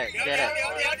 หยุ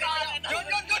ด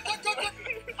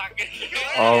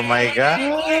Oh my gosh.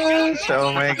 Oh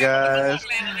my gosh.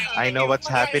 I know what's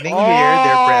happening here.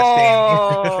 They're pressing.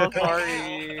 Oh, sorry.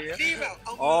 นี่แบบเอ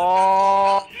า โอ้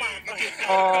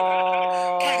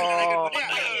แข่งอะไรกันวะเนี่ย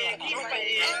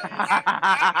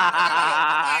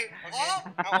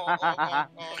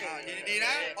ยืนดีๆน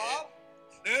ะพร้อม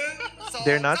หนึ่งสอง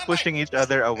They're not pushing each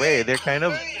other away. They're kind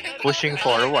of pushing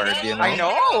forward, you know? I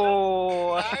know.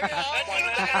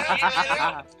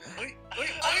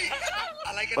 อ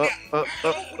ะไรกันเนี่ย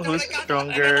Who's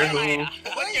stronger? Who?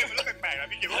 เกมมันเริ่มแปลกๆแล้ว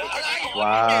พี่เกม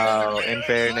Wow, in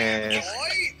fairness.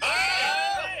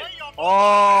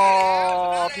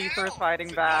 Oh, Peacer's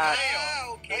fighting back.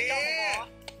 โอเค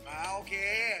โอเค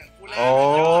Oh.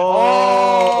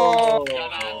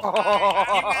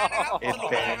 In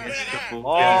fairness to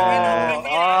Pugan.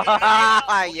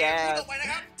 Oh, yes.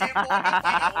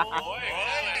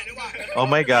 Oh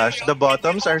my gosh, the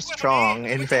bottoms are strong,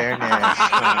 in fairness.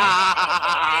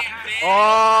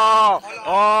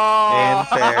 In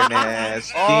fairness.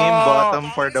 Team bottom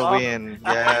for the win.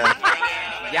 Yes.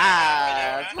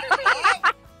 Yes.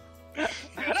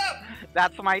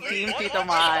 That's my team, Tito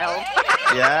Miles.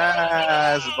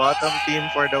 Yes, bottom team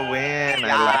for the win. I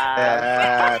like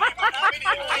that.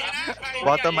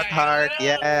 Bottom at heart.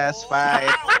 Yes,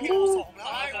 fight.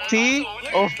 See?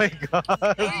 Oh my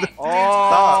god.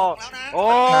 Oh.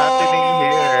 What's happening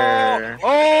here?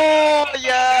 Oh,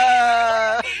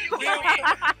 yes.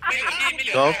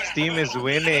 Golf's team is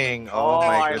winning. Oh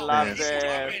my I love goodness.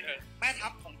 this. แม่ทั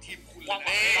พของทีมคุณ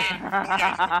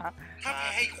ถ้าแพ้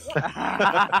ให้โคตร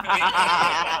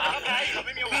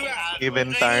Even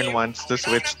Tarn wants to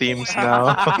switch teams now.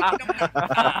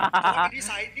 ที่ไ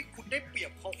ซด์นี่คุณได้เปรีย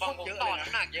บเขาโคตรเยอะ ต่อ เลยนะ น้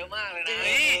ำหนักเยอะมากเลยนะ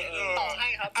ต่อให้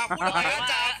ครับ พูดอะไรนะ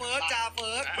จ่าเฟิร์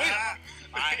ส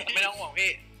ไม่ต้องห่วงพี่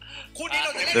คู่นี้เร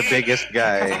าจะเล่น The biggest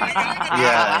guy.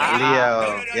 Yeah, Leo.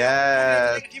 Yes.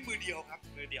 ที่มือเดียวครับ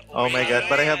มือเดียว Oh my god,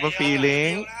 but I have a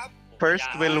feeling first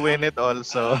will win it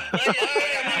also.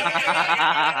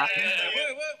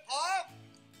 พร้อม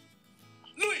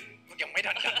ลุย ยังไม่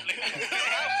ทันกันเลย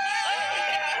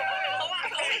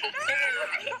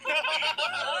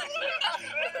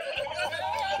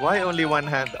Why only one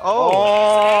hand? Oh!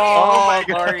 Oh, my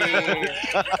god. sorry.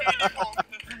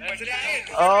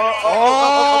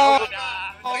 Oh!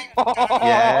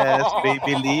 Yes,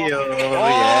 baby Leo.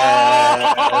 Yes.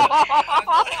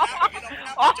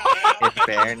 In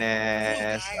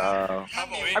fairness. Oh.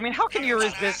 I mean, how can you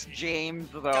resist James,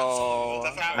 though?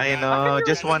 I know.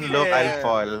 Just one look, I'll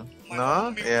fall.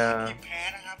 No? Yeah.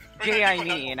 Jay, I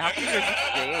mean, how can you resist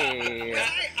Jay?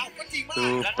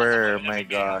 Super. My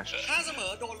gosh. ถ้าเสม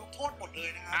อโดนลงโทษหมดเลย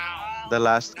นะครับ The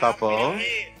last couple.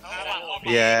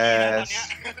 Yes.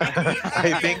 I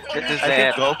think This is I think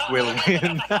it. Golf will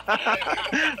win.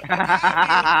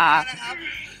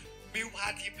 มิวพา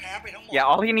ทีมแพ้ไปทั้งหมด Yeah,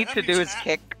 all he needs to do is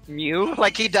kick Mew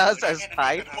like he does as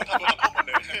Type.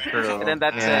 True. And then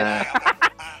that's Yeah.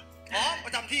 พร้อมปร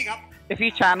ะจำที่ครับ If he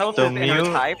channels So his inner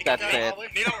Mew- Type, that's it.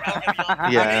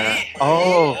 Yeah.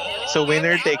 Oh, so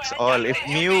winner takes all. If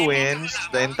Mew wins,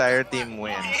 the entire team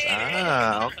wins.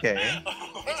 Ah, okay.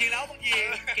 จริงๆแล้วบางที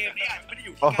เกมนี้อาจจะไม่ได้อ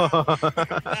ยู่ที่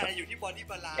อยู่ที่บอดี้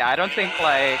บาลานซ์ Yeah, I don't think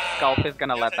like Gulf is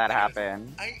gonna let that happen.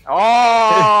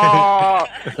 Oh,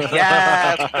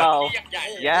 yes, Gulf.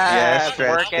 Yes,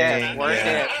 work it, stretching, work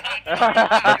yeah. it.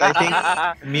 But I think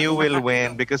Mew will win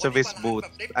because of his boot.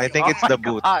 I think it's the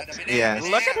boot. Yes.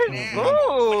 Look at his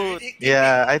boot.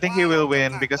 Yeah, I think he will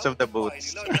win because of the boots.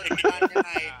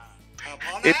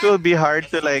 It will be hard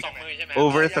to like 2 มือใช่ไหม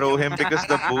overthrow him because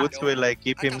the boots will like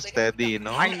keep him steady,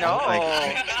 no? I know. Like,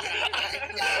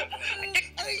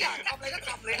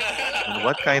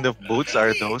 what kind of boots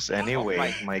are those anyway?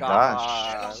 my My gosh.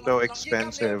 gosh, so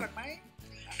expensive.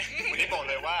 วันนี้บอก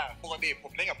เลยว่าปกติผ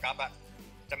มเล่นกับกัฟอะ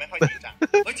จะไม่ค่อยจริงจัง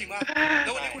เฮ้ยจริงป่ะแ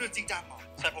ล้ววันนี้คุณจริงจังเหรอ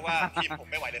ใช่เพราะว่าทีมผม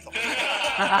ไม่ไหวเลยสองคน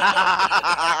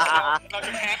เราจ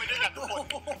ะแพ้ไปด้วยกันทุกคน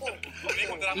วันนี้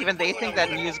ผมจะรับ Even they think that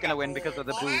Mew's gonna win because of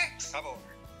the boots. ครับผม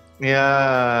Yeah, ห้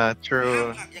าม true.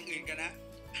 ผลักอย่างอื่นกันนะ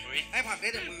อุ๊ย ให้ผลักได้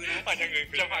แต่มือนะ ปั่นอย่างอื่น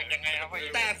จะฝากยังไงครับพ่ออิ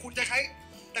ว แต่คุณจะ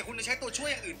ใช้ตัวช่วย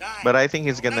อย่างอื่นได้ But I think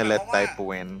he's gonna let Type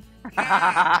win.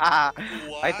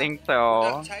 I think จะ so.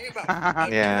 ใช้แบบ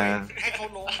Yeah. ให้เขา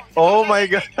ล้ม Oh my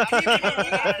god.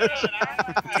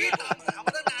 ที่ตามหาม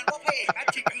าตั้งนานว่าพระเอกแม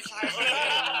ทริกคือใคร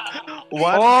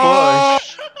One Oh. push.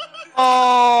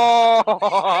 Oh.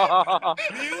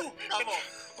 มิว ครับผม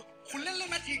คุณเล่น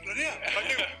แมทริกเหรอเนี่ย แล้ว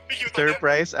นึงพี่คิว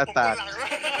Surprise attack.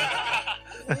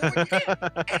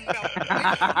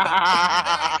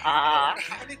 เข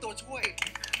านี่ตัวช่วย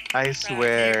I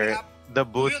swear, the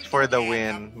boots for the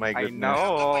win. My I goodness. know.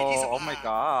 Oh my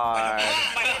god.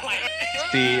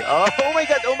 See. Oh my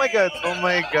god. Oh my god. Oh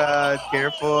my god.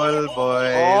 Careful,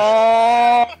 boys.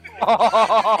 Oh.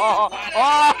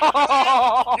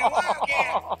 ถือว่าโอเค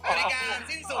รายการ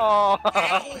สิ้นสุด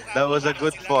That was a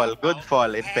good fall. Good fall,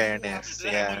 in fairness.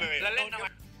 Yeah. แล้วเล่นทำไม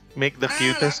Make the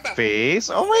cutest face.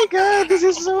 Oh my god, this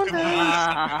is so nice.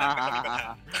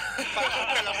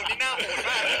 แต่ละคนนี่หน้าโหดม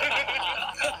า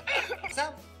ก ซ้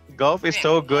Golf is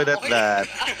so good at that.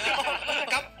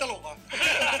 ำกับตลกเหรอ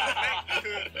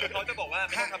คือเขาจะบอกว่า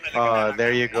ไม่ต้องทำอะไรเลย Oh,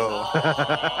 there you go.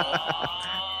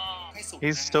 ให้สุด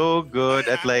He's so good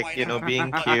at like, being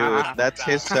cute. That's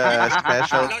his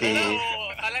specialty.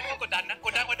 ตอนแรกก็กดดันนะก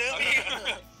ดดันกว่าเดิมอีก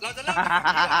เราจะเริ่มจ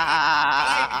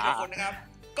ากทีละคนนะครับ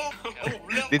ก็ผม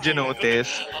เลือก Did you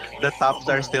notice? The tops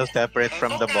are still separate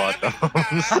from the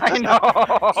bottoms. I know.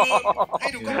 ให้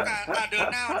ดูกล้องกลางเดิน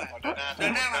หน้าหน่อยเดิ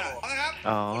นหน้ามาพร้อมนะครับ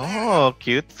Oh,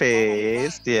 cute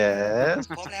face. Yes.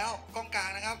 พร้อมแล้วกล้องกลาง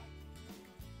นะครับ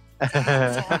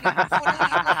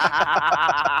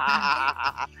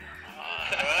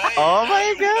Oh my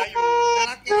god. น่า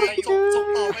รักยังไงส่ง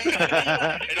ต่อไป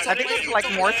I think it's like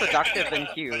more seductive than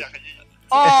cute.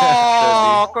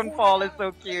 Oh, Kunfall is so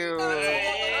cute.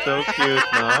 So cute,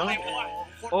 no?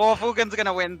 Oh, Fugan's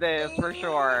gonna win this for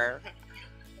sure.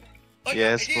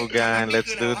 Yes, Fugan,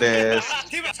 let's do this.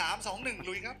 ที่แบบ3, 2, 1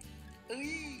ลุยครับเอ้ย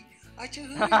ไอ้ชื่อ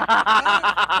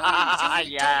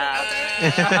Yeah.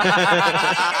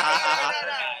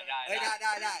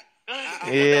 ได้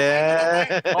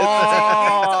Yeah.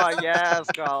 Oh, yes,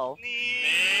 go.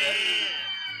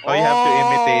 Oh, you have to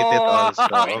imitate it also.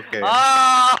 Okay.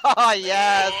 Oh,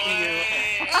 yes, you.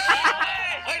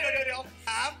 เฮ้ยเดี๋ยว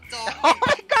3, 2 Oh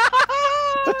my god!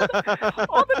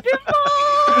 Oh, the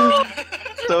dimple!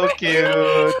 So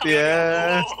cute.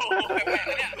 Yes.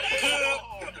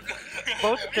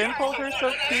 Both dimples are so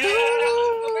cute.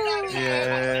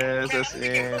 Yes, as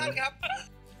in. ครับ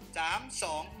3,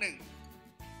 2, 1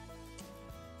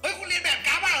เฮ้ยคุณเรียนแบบก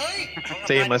ราฟอ่ะเฮ้ย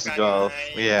Same as golf.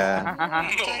 Yeah.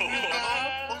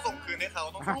 ต้องส่งคืนให้เขา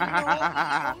ต้องส่ง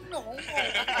หนู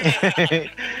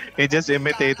He just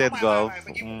imitated golf.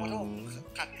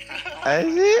 ขัด I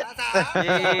see.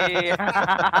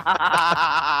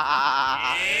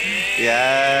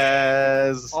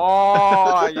 Yes.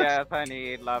 Oh, yes, honey.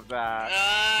 Love that.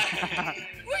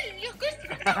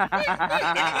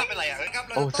 เป็นไรอ่ะ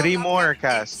Oh, 3 more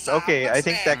casts. Okay, I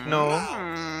think Techno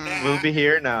will be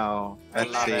here now.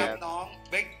 Let's love see. it. น้อง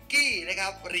เบกกี้นะครั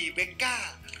บรีเบคก้า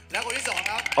แล้วคนที่2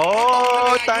ครับ Oh,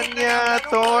 Tanya,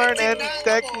 Thorn, and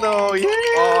Techno.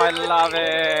 Yeah. Oh, I love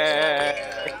it.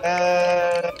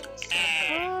 Yes.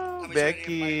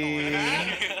 Becky.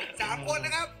 3 คนน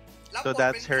ะครับ So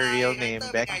that's her real name,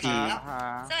 Becky.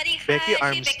 Uh-huh. สวัสดีค่ะ Becky ชื่อ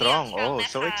Armstrong. Becky Oh, Armstrong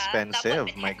so นะคะ expensive.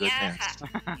 รับบทเป็น My ธัญญา goodness.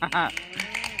 ค่ะ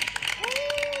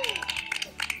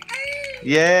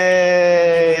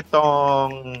Yay,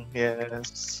 Tong. Yes.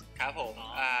 ครับผม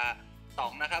ต๋อ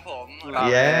งนะครับผม Love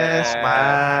Yes, it.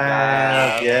 man.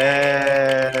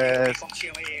 Yes. กองเชีย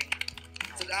ร์มาเอง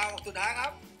สุดท้ายครั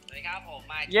บ สวัสดีครับผม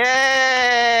มา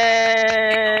Yay!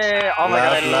 Oh my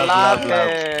god, I Love, love, love love, love.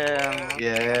 him.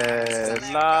 Yes.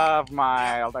 love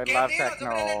Miles. I เกม love นี้เราจะ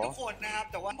ไม่ได้เล่นทุก techno. คนนะครับ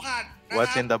แต่ว่าผ่านนะครับ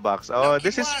What's in the box? แล้ว Oh, คิด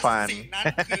this is ว่า fun. สิ่งนั้น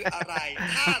คืออะไร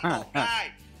ถ้าตอบได้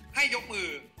ให้ยกมือ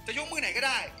จะยกมือไหนก็ไ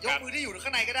ด้ ยกมือที่อยู่ข้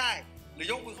างในก็ได้ หรือ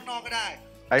ยกมือข้างนอกก็ได้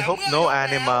I hope no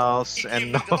animals อีกที and ม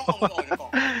หนึ่งจะต้องเอามือออกจากกล่อ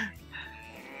ง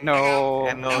No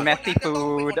And no- messy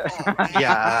food.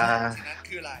 Yeah. สิ่งนั้น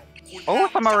คืออะไรคุณ Oh,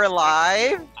 some are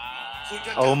alive. คุณจ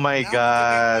ะ Oh จับ my แล้วคุณจะ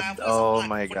god. เดิน Oh มา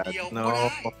my เพื่อ god. สัมผัสคนเดียวก็ No. ได้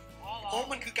เพราะ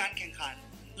มันคือการแข่งขัน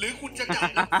หรือคุณจะจับ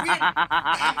แล้วเคลื่อน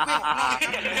ห้ามเคลื่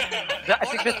อนออกนอก I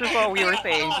think this is what we were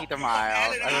saying, Tita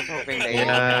Miles. I was hoping they Yeah. เ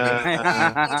รา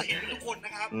จะเห็นทุกคนนะ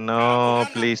ครับ No,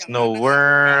 please, no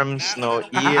worms, no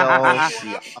eels.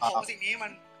 ของสิ่งนี้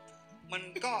มัน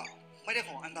ก็ไม่ได้ข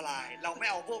องอันตราย เราไม่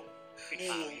เอาพวก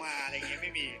งูมาอะไรอย่างเงี้ยไม่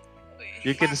มี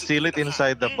You can seal it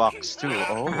inside the box too.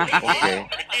 Oh, okay.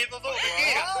 กินสู้ๆ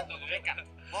กิน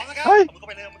พร้อมนะครับ Hey, มึงก็ไ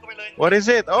ปเลยมึงก็ไปเลย what is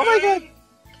it? Oh my god.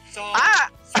 สอง Ah!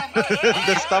 สาม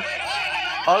The stuff,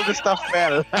 all the stuff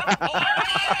fell.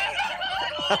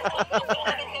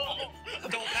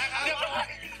 จบแล้วครับเดี๋ยว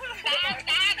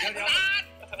หยุดครับ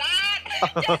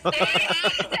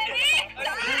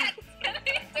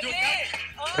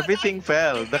Everything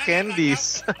fell. The candies.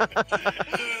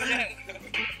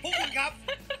 พวกคุณครับ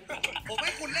ผมใ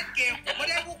ห้คุณเล่นเกม ผมไม่ไ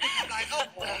ด้ให้พวกคุณทำลายข้าว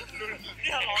ของ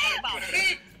นี่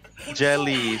คุณ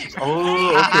Jellies.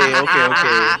 Oh, okay, okay,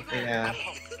 okay. Yeah.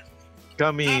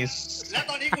 Gummies. และ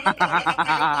ตอนนี้คุณต้องบอกว่าทำไม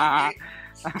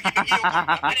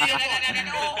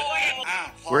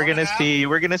We're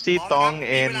gonna see Tong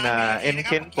in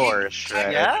Kin Porsche,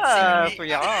 right? Yes, we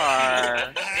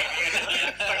are.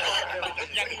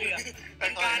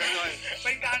 เ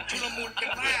ป็นการชุลมุนกั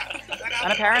นมากนะครับ And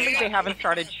apparently they haven't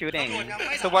started shooting.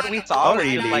 So what we saw Oh, was just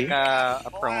really? like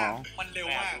a promo. มันเร็ว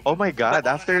มาก Oh my god,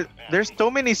 after there's so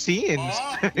many scenes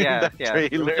in Yes, that yes.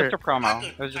 It was trailer. just a promo.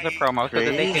 It was just a promo so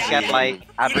that they could get like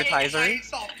advertisers.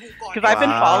 ตอบถูกก่อน Because I've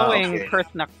been Wow, following okay. Chris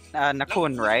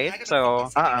Nakun, right? So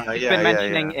he's Yeah, been yeah,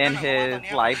 mentioning yeah. in his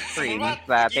live streams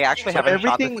that they actually So haven't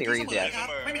shot the everything- series yet.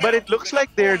 But it looks like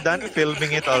they're done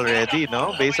filming it already, no?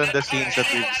 Based on the scenes that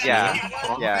we've seen. Yeah,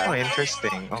 yeah. Oh,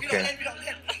 interesting. Okay.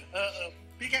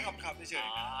 พี่แค่ขำๆเฉย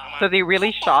So they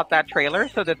really shot that trailer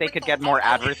so that they could get more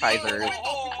advertisers.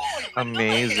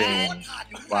 Amazing.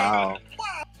 Wow.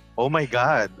 Oh my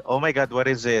god. Oh my god, what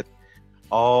is it?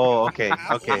 Oh, okay,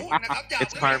 okay.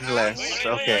 It's harmless.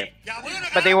 Okay.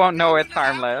 But they won't know it's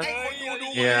harmless.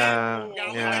 Yeah,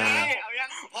 yeah.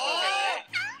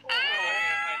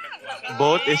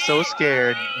 Boat is so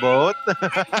scared. Boat?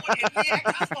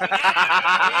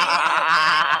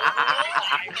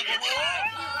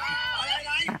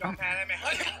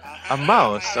 A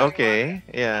mouse. Okay.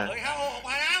 Yeah.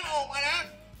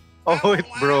 Oh, it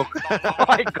broke. Oh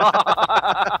my god.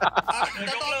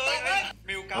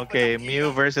 Okay,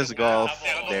 Mew versus Golf.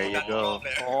 There you go.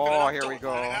 Oh, here we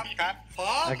go.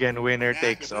 Again, winner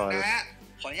takes all.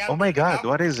 Oh my god,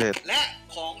 what is it? และ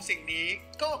ของสิ่งนี้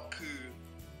ก็คือ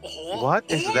โอ้โห What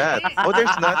is that? Oh,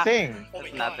 there's nothing.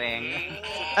 It's nothing.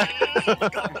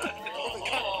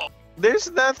 There's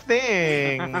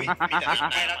nothing.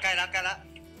 ใกล้แล้ว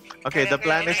Okay, the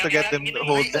plan is to get them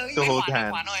to hold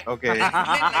hands. Okay.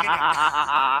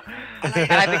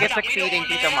 And I think it's succeeding,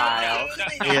 Tita Miles.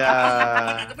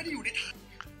 Yeah.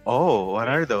 Oh, what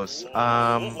are those?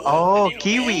 Oh,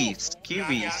 kiwis.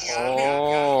 Kiwis.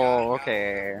 Oh,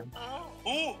 okay.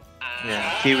 Yeah,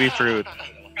 kiwi fruit.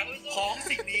 ของ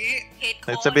สิ่งนี้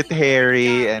It's a bit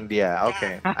hairy and yeah,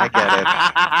 okay. I get it.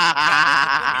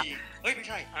 เฮ้ยไม่ใ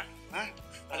ช่ฮะ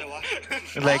อะไรวะ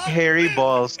Like hairy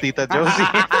balls, Tita Josie.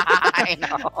 I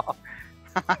know.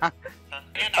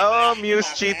 Oh, Mew's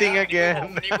cheating again.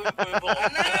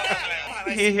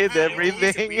 He hid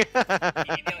everything.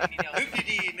 นึก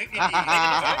ดีๆนึกดีๆ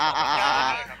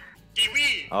กีวี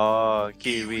Oh,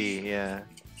 kiwi, yeah.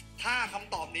 ถ้าค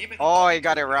ำตอบนี้เป็น Oh, you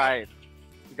got it right.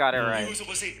 You got it ยู right. สุ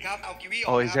ภสิทธิ์ครับเอากีวีออ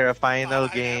ก Oh, is ครับ there a final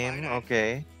game? Okay.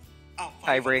 อ้าว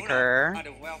Tiebreaker เ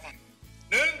ดี๋ยวผมเอาฟัง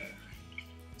หนึ่ง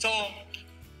สอง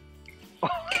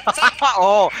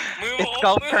Oh, it's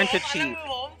Golf's turn to cheat.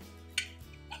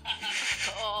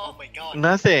 Oh my god.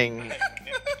 Nothing.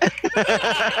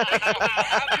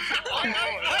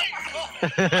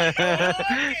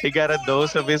 He got a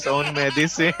dose of his own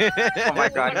medicine. Oh my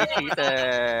god, he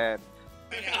cheated.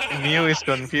 Mew is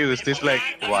confused. He's like,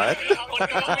 what?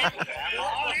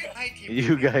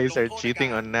 You guys are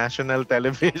cheating on national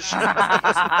television.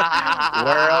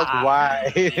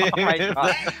 Worldwide. Oh my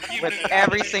god. With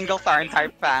every single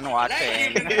TharnType fan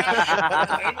watching.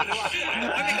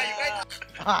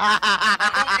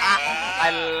 I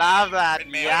love that.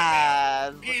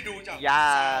 Yes. พี่ดูจาก กับ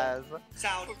Yes.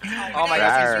 sound Oh my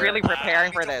gosh, she's Rar. really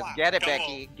preparing for this. Get it,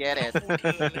 Becky. Get it.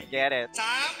 Get it. 3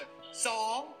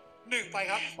 2 1 ไป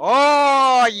ครับ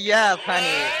Oh, yes,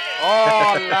 honey. Oh,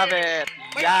 love it.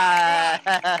 Yes.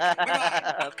 ก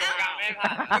รรมการไม่ผ่า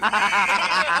น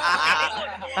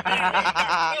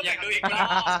อยากดูอีกรอบ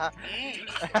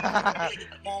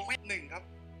มองไม่หนึ่งครับ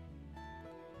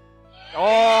Oh.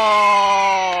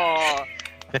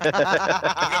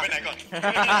 ไปไหนก่อน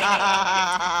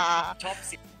ชอบ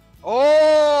สิ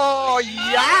Oh,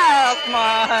 yes,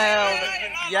 Miles.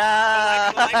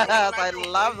 Yes, I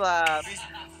love that.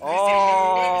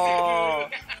 Oh.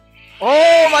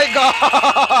 Oh my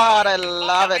God, I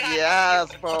love it. Yes,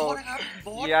 ขอโทษ bro. นะครับโ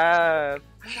บ๊ท Yes.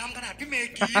 มึงทำขนาดพี่เมย์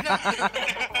กรีดอะ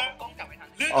ต้องกลับไปทาง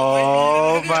เรื่อง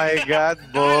Oh my God,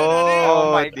 Oh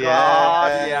my both.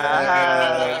 God, Yes.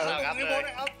 yes. ไม่โบ๊ทน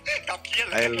ะครับ กลับเครียดเ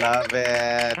ลย I love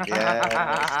it. Yes. ค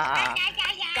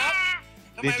รับ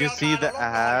Did you see the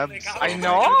abs? I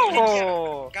know.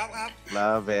 ครับครับ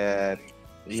Love it.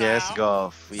 Yes,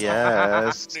 golf.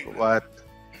 Yes. What?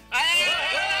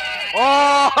 Oh.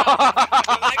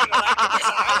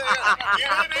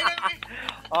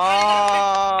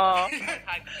 Oh.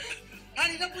 ท่า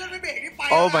นี้ถ้าเพื่อนไม่เบรกนี่ไป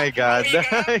Oh my God.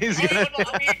 He's gonna.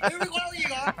 มีคนเอาอีก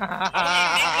เหรอ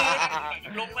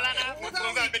ลงมาแล้วนะ ส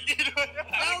งสารเป็นกี้ด้วย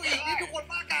เอาอีกนี่ทุกคน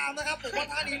บ้ากามนะครับผมว่า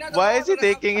ท่านี้น่าจะ Why is he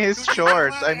taking his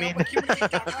shorts? I mean,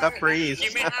 capris.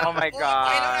 Oh my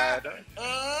God. เออ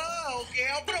โอเค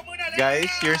เอาปรบมือหน่อยนะ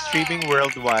Guys, you're streaming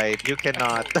worldwide. You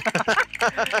cannot.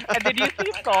 And did you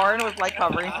see Thorn was like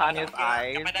covering Tanya's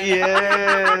eyes?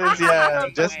 Yes, yeah.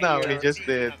 Just now, he just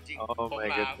did. Oh เ my อ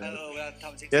goodness. อเวลาท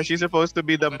ำเซ็กซี่ Yeah, she's supposed to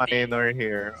be the minor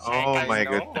here. Oh I my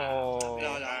goodness. know. เว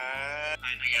ลา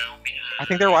I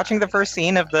think they're watching the first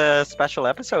scene of the special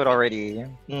episode already.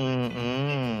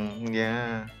 Yeah.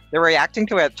 They're reacting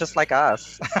to it just like us.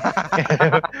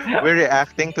 We're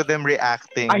reacting to them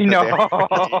reacting. I to know. their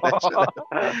special-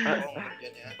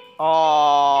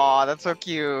 Oh, that's so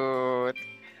cute.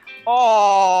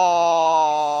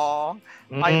 Oh,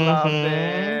 I love Mhm.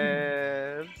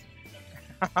 this.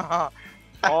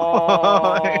 Oh.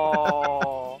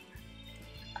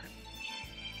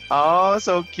 Oh,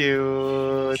 so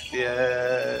cute.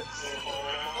 Yes.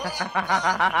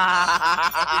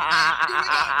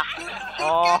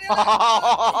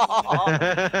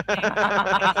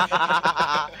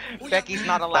 Becky's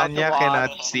not allowed Tanya to cannot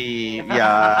watch. see.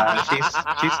 Yeah,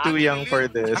 she's too young for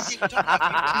this.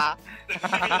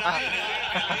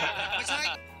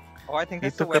 Oh, I think He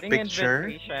that's the took a wedding picture?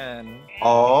 invitation.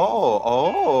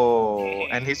 Oh,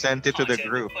 and he sent it to the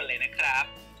group.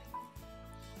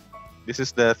 This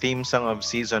is the theme song of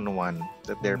season 1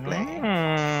 that they're playing.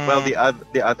 Well, the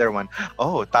other one.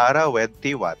 Oh, Tara wed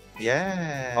Tiwat.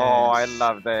 Yeah. Oh, I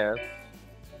love this.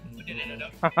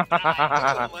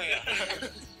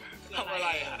 ทำอะไร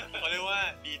อ่ะเขาเรียกว่า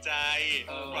ดีใจ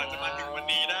กว่าจะมาถึงวัน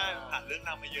นี้ได้ผ่านเรื่องร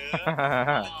าวมาเยอะ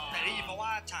แต่ได้ยินมาว่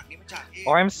าฉากนี้เป็นฉากที่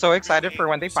Oh, I'm so excited for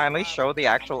when they finally show the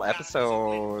actual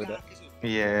episode.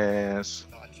 Yes.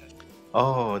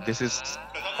 Oh, this is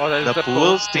Oh, there's the the pool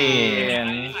pool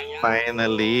scene. scene.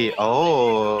 Finally.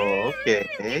 Oh, okay.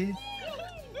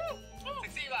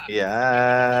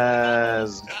 Yes.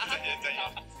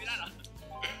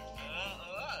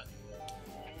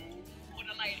 คน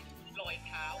อะไรลอยเ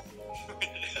ท้า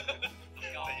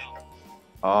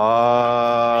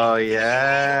Oh,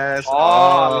 yes.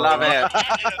 Oh, love it.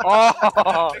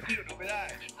 Oh, ดูไม่ได้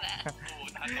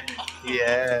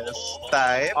Yes.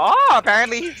 Type. oh,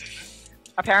 apparently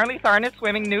Tharn is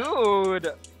swimming nude.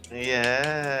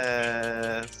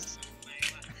 Yes.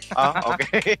 Oh,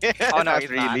 okay. Oh no, Not he's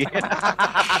really.ไม่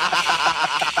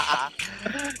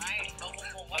ต้อง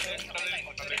งงว่าเรื่องทำอะไรข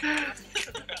องตัวเอง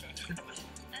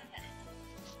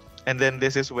And then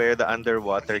this is where the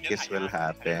underwater kiss will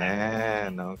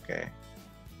happen. Okay.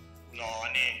 รอ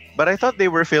นี่ But I thought they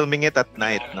were filming it at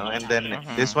night, no? And then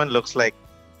this one looks like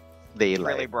Really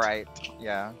daylight. bright.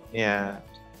 Yeah. Yeah.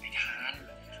 ไม่ทัน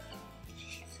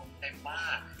คนเต็มบ้า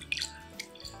น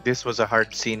This was a hard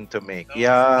scene to make.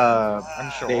 Yeah. I'm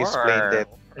sure. They explained it.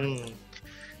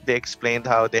 They explained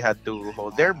how they had to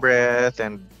hold their breath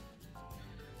and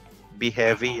be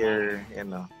heavier, you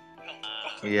know.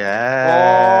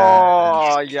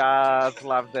 Yeah. Oh, yes,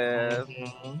 love this.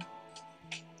 Mhm.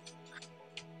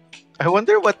 I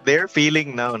wonder what they're feeling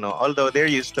now, no? Although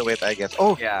they're used to it, I guess.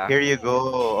 Oh, Yeah. here you go.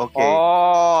 Okay.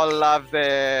 Oh, love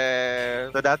this.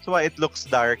 So that's why it looks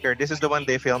darker. This is the one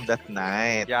they filmed at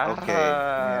night. Yeah. Okay.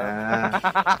 Yeah.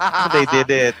 Oh, they did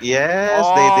it. Yes,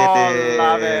 they did Oh, it.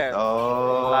 love it.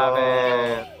 Oh. Love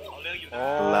it.เขาเลือกอยู่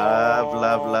Oh. Love,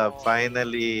 love, love.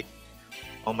 Finally.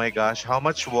 Oh my gosh, how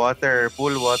much water,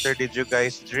 pool water did you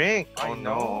guys drink? I Oh no,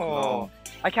 know. no.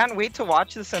 I can't wait to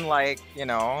watch this in like, the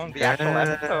actual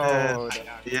episode.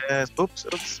 Yes. Oops,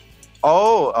 oops.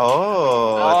 Oh,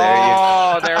 there you go.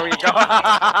 Oh, there we go.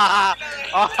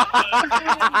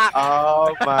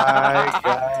 Oh my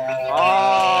god.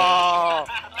 Oh,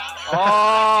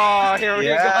 oh, here we go.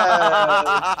 Yes.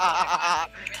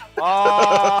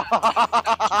 Oh,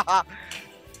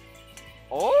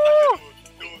 oh,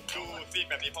 ดูซีน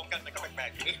แบบนี้พร้อมกันมันก็แปลก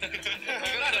ๆอยู่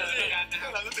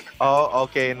เรารู้สึกแบบ Oh,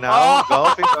 okay. Now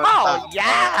golf is on top.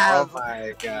 yes. Oh my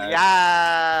god.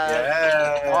 Yes.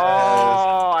 Yes.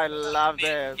 Oh, I love เก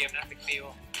this. มน่าเซ็กซี่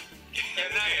ว่ะเกม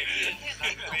น่าเซ็ก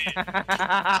ซี่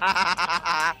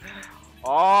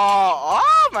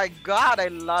Oh my god, I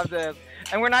love this.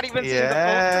 And we're not even seeing the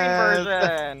full screen Yes.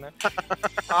 version.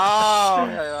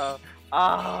 Oh,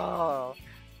 oh.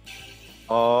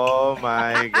 Oh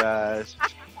my gosh.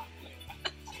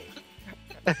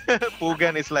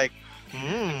 Pugan is like, I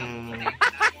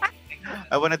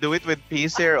want to do it with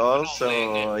peace here also.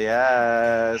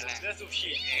 Yes. เลือดสูบ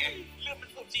ฉีดเลือดมัน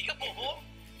สูบฉีดครับผม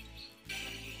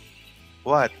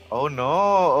What? Oh no.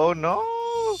 Oh no.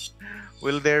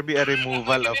 Will there be a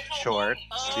removal of shorts?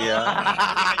 Yeah.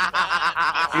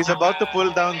 He's about to pull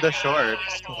down the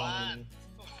shorts.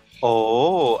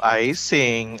 Oh,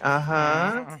 icing. Uh-huh.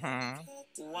 Mhm.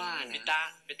 ว่าน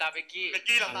ปิตาเบกกี้ เบก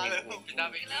กี้หลับตาเลย ปิตา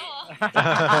เบก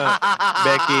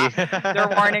กี้ Becky.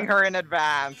 They're warning her in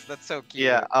advance. That's so cute.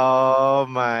 Yeah. Oh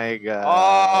my god.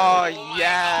 Oh,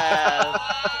 yes.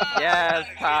 Yes,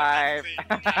 type.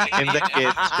 In the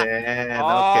kitchen.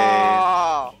 Okay.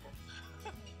 Oh.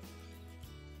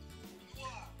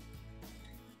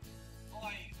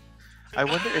 I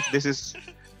wonder if this is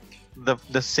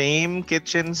the same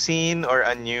kitchen scene or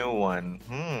a new one.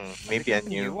 Maybe a It's a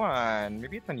new new one.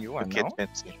 Maybe it's a new one, no? kitchen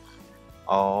scene.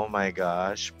 Oh my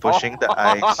gosh, pushing the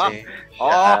icing.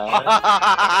 Oh.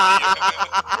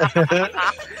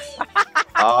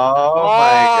 Oh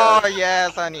my Oh, god.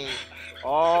 yes, honey.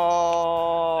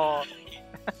 Oh.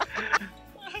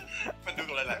 มันดู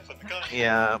กับหลายๆคนก็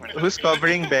Yeah. Who's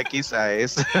covering Becky's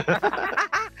eyes?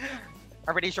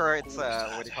 I'm pretty sure it's,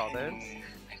 what do you call this?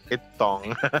 It's Tong.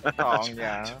 Song,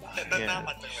 yeah. ด้านหน้า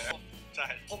มันจังเลยใช่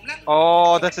ผมนั่ง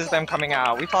Oh, this is them coming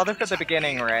out. We saw this at the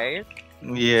beginning, right?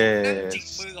 นั่งจิก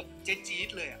Yes. มือกับเจนจี๊ด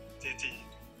เลยอ่ะ เจจี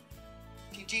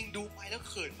จริงๆ ดูไปแล้วเ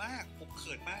ขินมาก ผมเ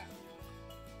ขินมาก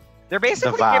They're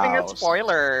basically giving us vows.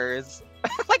 spoilers.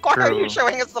 Like, why are you True.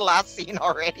 showing us the last scene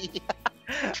already?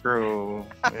 True.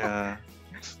 Yeah.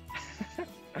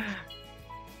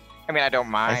 I mean, I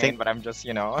don't mind, think- but I'm just,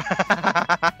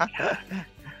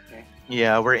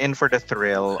 Yeah, we're in for the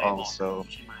thrill also.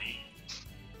 ใช่ไหม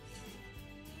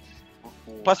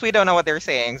Plus, we don't know what they're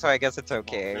saying, so I guess it's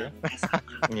okay.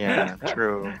 Yeah,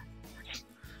 true.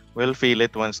 We'll feel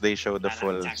it once they show the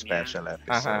full special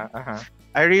episode.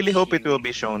 I really hope it will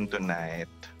be shown tonight.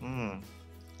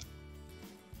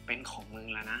 เป็นของมึง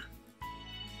แล้วนะ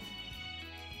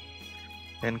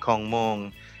And Kong Mong,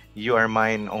 you are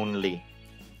mine only.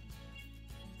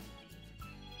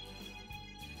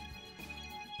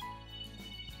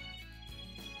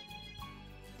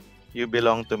 You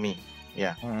belong to me.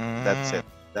 Yeah, that's it.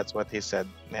 That's what he said.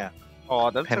 Yeah,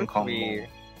 Oh, that's Pen so Kong sweet.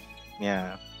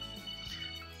 yeah.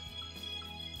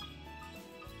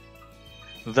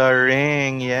 The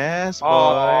ring, yes, boys.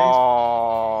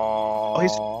 Oh,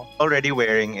 he's- Already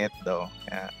wearing it though.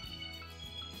 Yeah.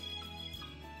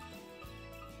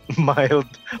 Mild.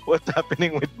 What's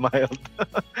happening with Mild?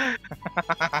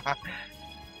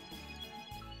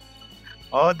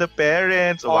 Oh, the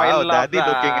parents. Oh, I Wow, love daddy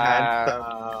looking that.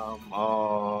 handsome.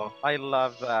 Oh, I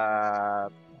love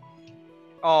that.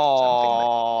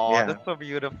 Oh, Yeah. that's so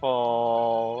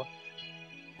beautiful.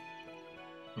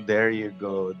 there you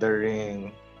go. The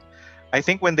ring. I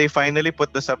think when they finally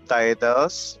put the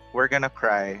subtitles, we're gonna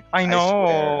cry. I swear.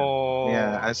 know.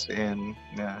 Yeah, as in,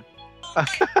 yeah.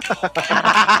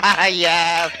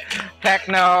 Yes,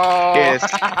 techno. Kiss.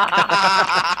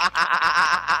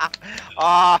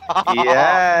 Oh.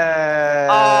 Yes.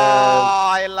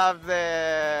 Oh, I love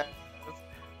this.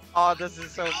 Oh, this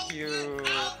is so cute.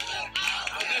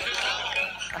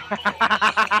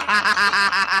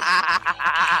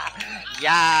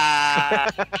 Yeah.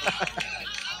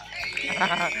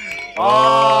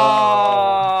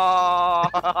 Oh.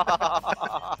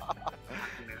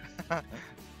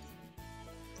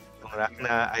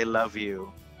 Rakna, I love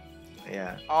you.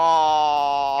 Yeah.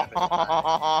 Oh.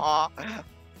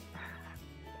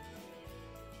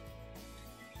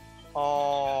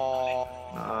 Oh.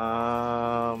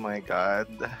 Oh my god.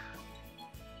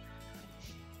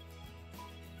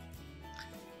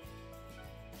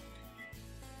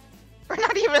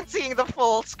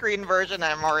 full screen version,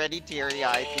 I'm already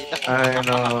teary-eyed. I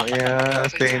know, yeah,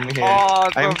 same here. Oh,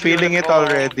 so I'm feeling it beautiful.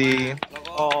 already. แล้ว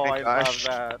ก็ Oh, I love Gosh.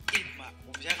 that. อิ่มอ่ะผ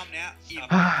มใช้คำเนี้ยอิ่ม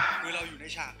คือเราอยู่ใน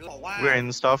ฉากด้วยบอกว่า We're in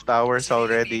soft hours ซีรีส์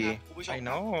เรื่องนี้ already. ครับคุณผู้ชม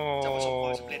I จะประสบคว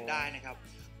ามสำ know. เร็จได้นะครับ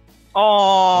Oh,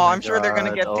 my I'm sure they're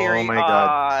gonna God. get Oh my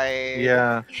teary-eyed.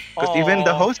 Yeah, because even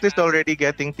the Oh. host is already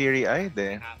getting teary-eyed.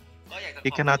 ครับก็อยากจะ He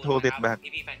ขอบ cannot คุณ hold นะ it ครับ back.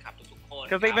 พี่ๆแฟนคลับทุกๆคน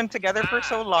Because they've been together for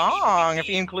so long. If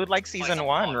you include like season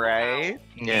 1, right?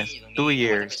 Yes, 2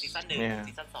 years. ซีซั่น 1 Yeah.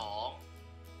 ซีซั่น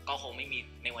2ก็คงไม่มี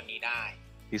ในวันนี้ได้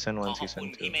Season ขอ 1, ขอบคุณ Season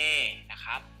พี่ 2. เมย์นะค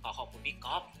รับขอขอบคุณพี่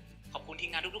ก๊อฟขอบคุณที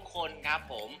มงานทุกๆคนครับ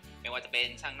ผมไม่ว่าจะเป็น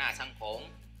ช่างหน้าช่างผม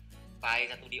ไฟ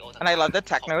สตูดิโอ And I love that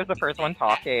Techno is the first one แล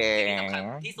ะที่สำคัญ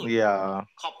talking. ที่สุด Yeah.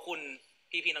 ขอบคุณ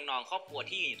พี่ๆน้องๆครอบครัว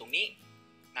ที่อยู่ตรงนี้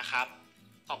นะครับ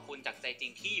ขอบคุณจากใจจริ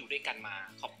งที่อยู่ด้วยกันมา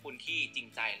ขอบคุณที่จริง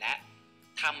ใจและ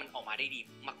ทำมันออกมาได้ดี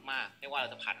มากๆไม่ว่าเรา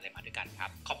จะผ่านอะไรมาด้วยกันครับ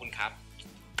ขอบคุณครับ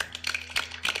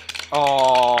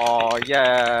Oh,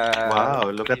 yeah. Wow,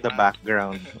 look at the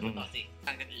background. ต่อสิ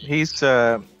ตั้งกันอีก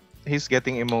He's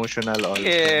getting emotional also.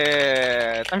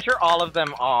 Yes, I'm sure all of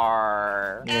them are.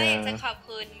 ก็อยากจะขอบ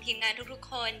คุณทีมงานทุก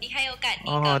ๆคนที่ให้โอกาสนี้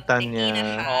อ๋อ กับ ตั เด็ ญ ก ญา นี้นะ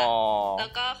คะ Oh. แล้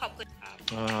วก็ขอบคุณ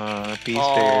Peace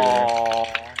there. Oh.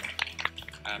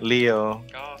 Leo.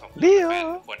 ก็ขอบคุณ Leo แฟน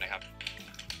ทุกคนนะครับ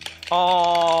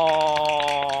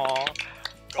Oh.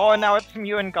 Oh, now it's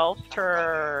Mew and Gulf's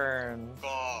turn.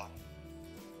 ก็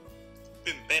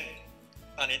ตื่นเต้น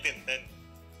ตอนนี้ตื่นเต้น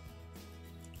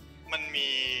มันมี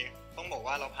ต้องบอก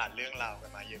ว่าเราผ่านเรื่องราวกั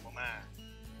นมาเยอะมาก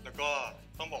ๆแล้วก็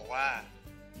ต้องบอกว่า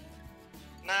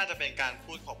น่าจะเป็นการ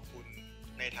พูดขอบคุณ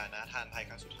ในฐานะทานไทย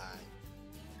ครั้งสุดท้าย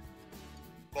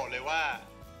บอกเลยว่า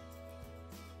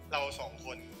เราสองค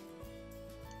น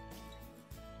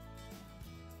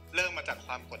เริ่มมาจากค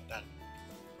วามกดดัน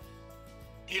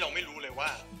ที่เราไม่รู้เลยว่า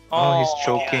Oh, he's อ๋อ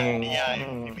choking. นิยายข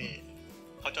องพี่เมย์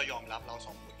เขาจะยอมรับเราส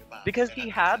องคนหรือเปล่า Because he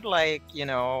had like,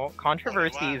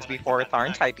 controversies before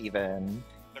TharnType even,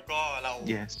 แล้วก็เรา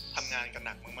Yes. ทำงานกันห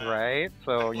นักมากๆ right? แ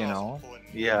ล้ว So, ก็สองคน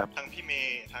Yeah. ทั้งพี่เม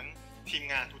ย์ทั้งทีม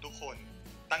งานทุกๆคน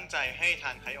ตั้งใจให้ท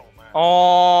านไทยออกมา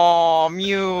Oh,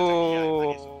 Mew. แล้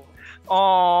ว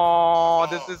Oh, ก็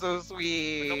this is so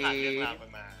ก็ผ่านเรื่อง sweet. ราวกั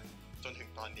นมา จนถึง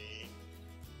ตอนนี้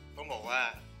ต้องบอกว่า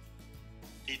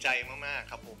ดีใจมาก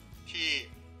ๆครับผมที่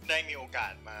ได้มีโอกา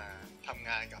สมาทำง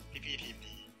านกับพี่ๆทีม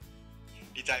นี้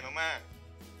ดีใจมาก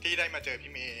ๆที่ได้มาเจอ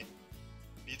พี่เมย์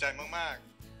ดีใจมาก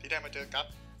ๆที่ได้มาเจอกัฟ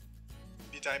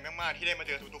ดีใจมากๆที่ได้มาเ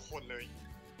จอทุกๆคนเลย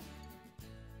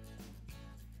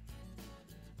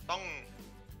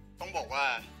ต้องบอกว่า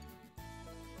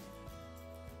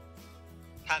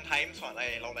ทานไทม์สอนอะไร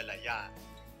เราหลายๆอย่าง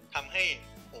ทำให้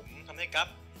ผมทำให้กัฟ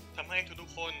ทำให้ทุก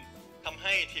ๆคนทำใ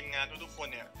ห้ทีมงานทุกๆคน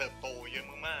เนี่ยเติบโตเยอะ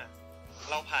มากๆ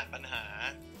เราผ่านปัญหา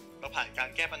เราผ่านการ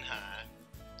แก้ปัญหา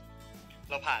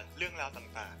เราผ่านเรื่องราว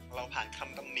ต่างๆ เราผ่านค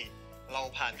ำตำหนิเรา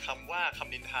ผ่านคำว่าค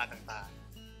ำนินทาต่าง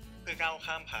ๆ เพื่อก้าว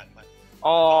ข้ามผ่านมัน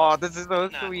Oh, this is so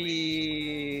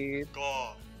sweet. ก็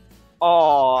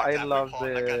Oh, I love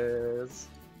this.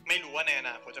 ไม่รู้ว่าในอ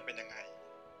นาคตจะเป็นยังไง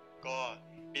ก็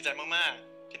ดีใจมาก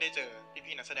ๆที่ได้เจอ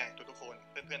พี่ๆนักแสดงทุกๆคน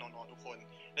เพื่อนๆน้องๆทุกคน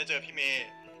ได้เจอพี่เมย์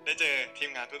ได้เจอทีม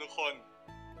งานทุกๆคน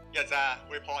อยากจะอ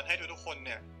วยพรให้ทุกๆคนเ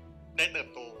นี่ยได้เติบ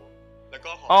โตแล้ว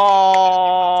ก็ขอ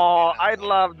Oh, I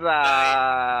love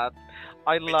that.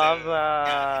 I ไปเจอ love งาน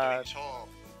ที่ตัวเอง that. ชอบ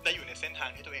ได้อยู่ในเส้นทาง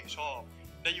ที่ตัวเองชอบ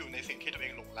ได้อยู่ในสิ่งที่ตัวเอ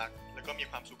งหลงรัก แล้วก็มี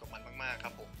ความสุขกับมันมากๆค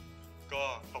รับผมก็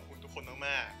ขอบคุณทุกคนม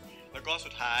ากๆแล้วก็สุ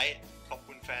ดท้ายขอบ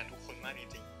คุณแฟนทุกคนมากจ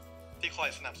ริงๆที่คอย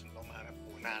สนับสนุนเรามาแบบโห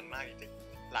นานมากจริง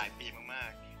ๆหลายปีมาก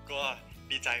ๆก็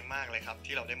ดีใจมากเลยครับ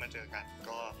ที่เราได้มาเจอกัน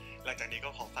ก็หลังจากนี้ก็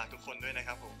ขอฝากทุกคนด้วยนะค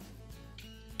รับผม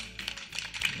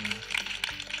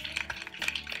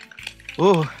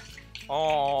Ooh. อ๋อ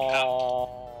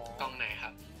กล้องไหนครั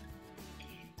บ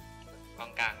กล้อ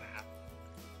งกลางนะครับ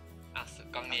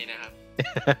กล้องนี้นะครับ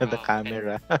The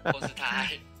camera. คนสุดท้าย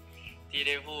ที่ไ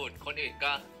ด้พูดคนอื่น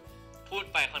ก็พูด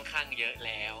ไปค่อนข้างเยอะแ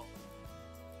ล้ว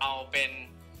เอาเป็น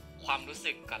ความรู้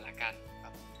สึกก่อนละกันครั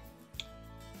บ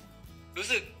รู้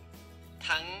สึก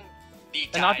ทั้งดี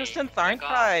ใจ And not just in แล้วก็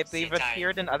TharnType, เสีย they've ใจ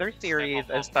appeared in other series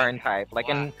as พร้อมๆกัน TharnType. Like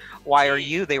in ว่า Why Are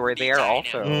You, they were ดี there ใจ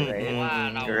also, เนี่ย right? ว่า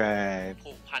เรา Right.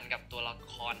 ผูกพันกับตัวละ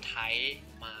ครไทย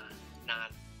มานาน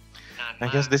มาก I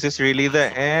guess this is really the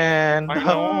end. I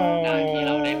know. การที่เ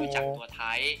ราได้รู้จักตัวไท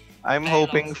ย I'm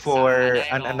hoping for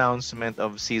an announcement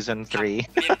of season 3, เ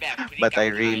รียนแบบพฤติกรรม but I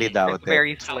really ไทย doubt It's it.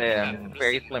 very ทำให้แบบ slim, รู้สึ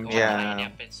very กเหมือน slim ว่า Yeah. ไทยเนี่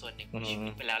ยเป็นส่วนหนึ่งของชีวิ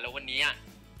ตไปแล้วแล้ววันนี้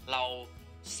เรา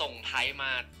ส่งไทยม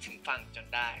าถึงฝั่งจน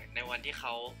ได้ ในวันที่เข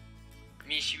า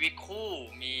มีชีวิตคู่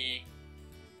มี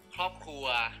ครอบครัว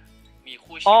มี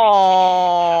คู่ชีวิตที่ดี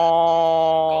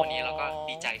ก็วันนี้เราก็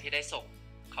ดีใจที่ได้ส่ง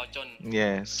เขาจน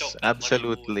Yes, จบแบบบริ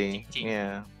บูรณ์ absolutely. จริง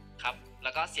Yeah. ๆครับแ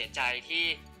ล้วก็เสียใจที่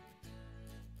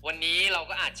วันนี้เรา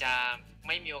ก็อาจจะไ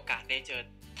ม่มีโอกาสได้เจอ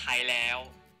ไทยแล้ว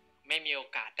ไม่มีโอ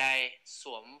กาสได้ส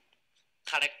วม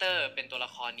คาแรคเตอร์เป็นตัวละ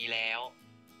ครนี้แล้ว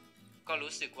ก็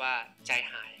รู้สึกว่าใจ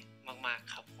หายมาก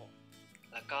ๆครับผม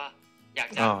แล้วก็อยาก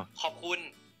จะขอบคุณ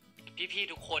พี่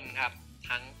ๆทุกคนครับ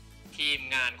ทั้งทีม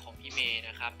งานของพี่เมย์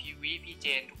นะครับพี่วิพี่เจ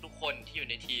นทุกๆคนที่อยู่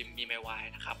ในทีมมีไมวาย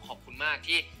นะครับขอบคุณมาก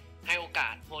ที่ให้โอกา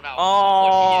สพวกเราทุกค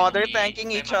นที่อยู่ they're thanking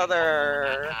each other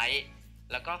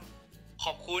แล้วก็ข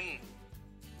อบคุณ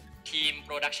ทีมโป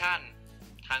รดักชัน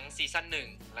ทั้งซีซั่น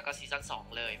1แล้วก็ซีซั่น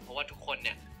2เลยเพราะว่าทุกคนเ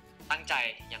นี่ยตั้งใจ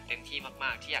อย่างเต็มที่ม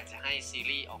ากๆที่อยากจะให้ซี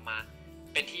รีส์ออกมา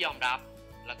เป็นที่ยอมรับ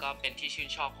แล้วก็เป็นที่ชื่น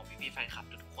ชอบของพี่ๆแฟนคลับ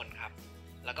ทุกคนครับ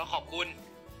แล้วก็ขอบคุณ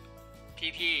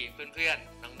พี่ๆเพื่อน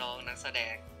ๆน้องๆนักแสด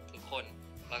งทุกคน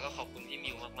แล้วก็ขอบคุณพี่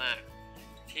มิวมาก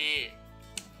ๆที่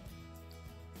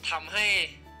ทำให้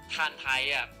ทานไทย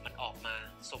อ่ะมันออกมา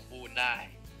สมบูรณ์ได้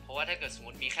เพราะว่าถ้าเกิดสมม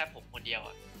ติมีแค่ผมคนเดียว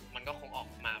อ่ะมันก็คงออก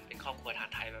มาเป็นครอบครัวทาน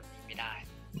ไทยแบบนี้ไม่ได้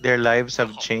Their lives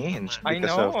have changed I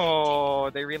because of know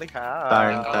they really have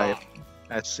TharnType.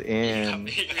 That's ครับ in.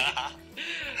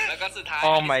 แล้วก็สุดท้าย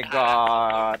Oh my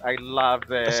god I love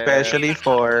it Especially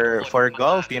for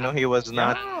golf, you know, he was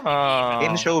not yeah.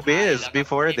 in showbiz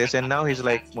before this, and now he's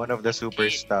like one of the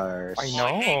superstars. I know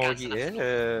he ใ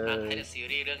ห้ is ซี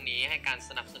รีส์เรื่องนี้ให้การ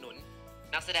สนับสนุน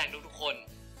นักแสดงทุกๆคน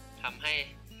ทำให้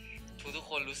ทุกๆ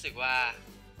คนรู้สึกว่า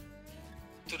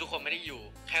ทุกๆคนไม่ได้อยู่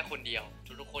แค่คนเดียว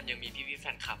ทุกๆคนยังมีพี่ๆแฟ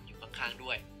นคลับอยู่ข้างๆด้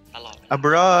วยตลอด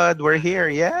Abroad, we're here,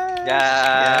 yeah.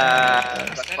 Yeah.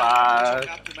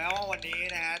 ครับถึงแม้ว่าวันนี้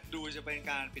นะฮะดูจะเป็น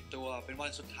การปิดตัวเป็นวั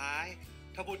นสุดท้าย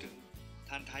ถ้าพูดถึง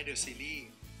ทันท้ายเดอะซีรีส์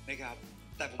นะครับ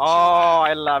แต่ผมเชื่อว่า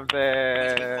Oh I love มัน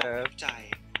จะเป็นความประทั it บใจ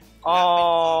และเป็นคว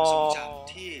ามทรงจ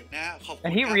ำที่นะขอบคุณ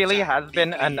And he ครับ really จาก has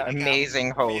been an นะครับ amazing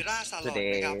มี host ราซาลอน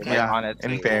today นะครับ like Yeah, honestly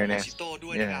in fairness. ชิโต้ด้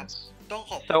วยนะครับ Yes. ต้อง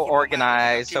ขอบคุณ So มากๆ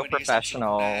organized ที่ so วันนี้สนับสนุ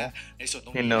น professional นะในส่วนตร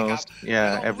ง He นี้นะครับ knows, yeah,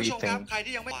 แล้วก็คุณผู้ชมครับ everything. ใคร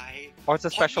ที่ยังไม่ไหว Oh it's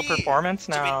a special performance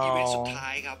จะเป็นอีเวนต์สุด now ท้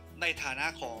ายครับในฐานะ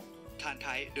ของทานไท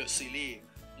ยเดอะซีรีส์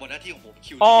หมดหน้าที่ของผม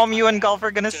คิว Oh Mew and Golf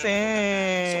are gonna เจอกัน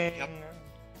สวัสดี sing ครับ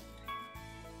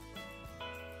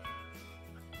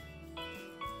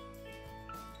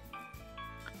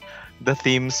The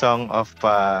theme song of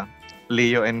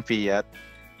Leo and Fiat.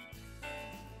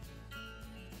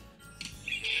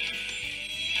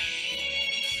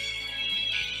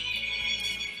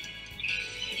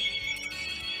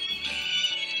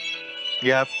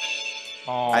 Yep,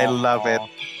 I love it.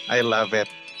 I love it.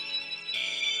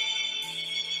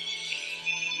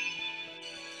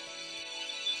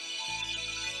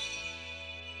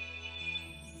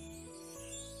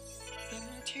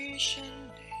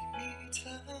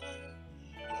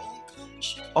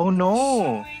 Oh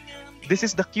no! This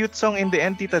is the cute song in the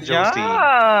end, Tita Josie.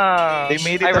 Yeah They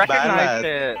made it I a recognize ballad.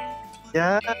 it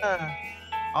Yeah.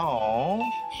 Oh.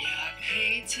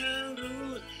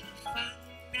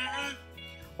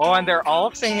 Oh and they're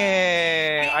all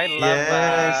singing I love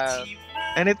Yes. that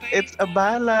And it's a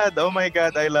ballad. Oh my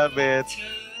god, I love it.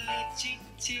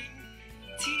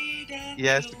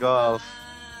 Yes, golf.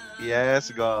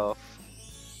 Yes, golf.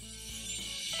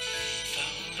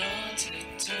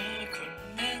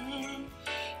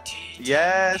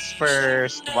 Yes,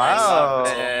 first. I Wow.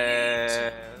 love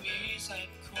it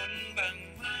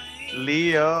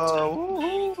Leo.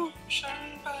 Woohoo.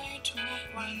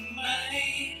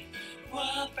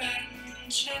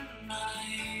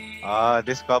 Ah,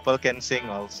 this couple can sing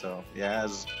also.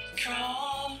 Yes.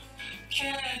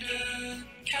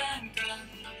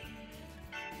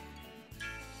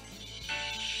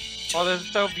 Oh this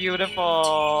is so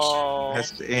beautiful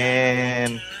As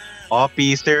in, oh,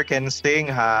 Peter can sing,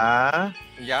 huh?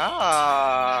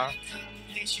 Yeah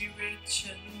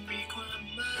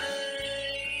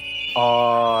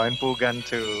Oh, and Pugan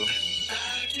too.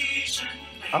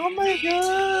 Oh my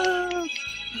god.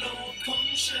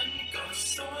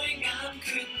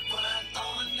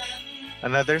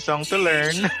 Another song to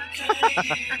learn.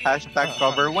 Hashtag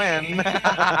cover when.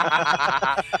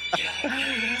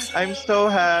 I'm so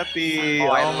happy.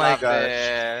 Oh, I Oh my love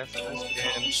gosh.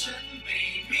 this.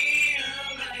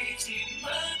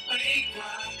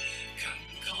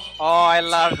 Oh, I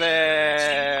love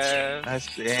this. As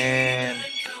in.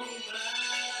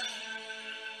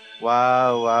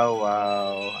 Wow, wow,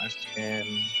 wow. As in.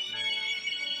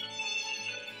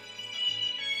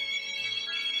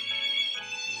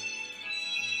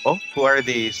 Oh, who are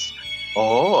these?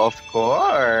 Oh, of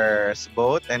course.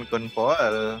 Boat and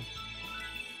Kunpol.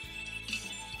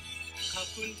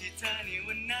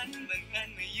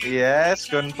 Yes,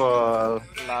 Kunpol.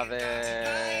 Love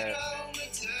it.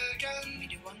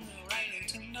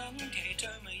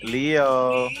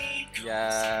 Leo.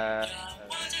 Yeah.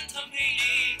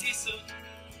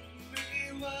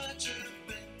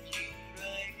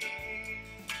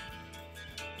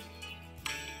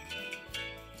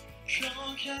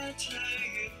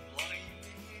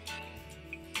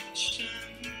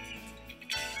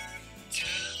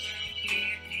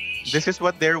 This is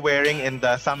what they're wearing in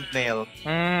the thumbnail.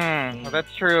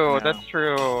 That's true. Yeah. That's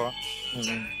true.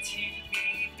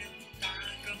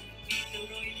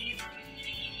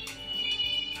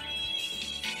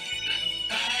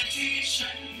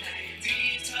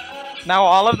 Now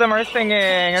all of them are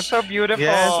singing. It's so beautiful.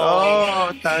 Yes.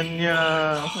 Oh,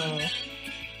 Tanya.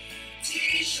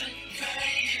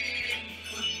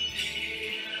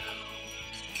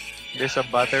 There's a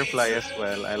butterfly as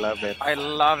well. I love it. I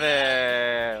love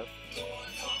it.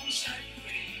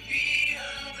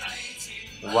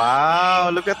 Wow,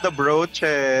 look at the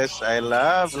brooches. I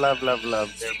love their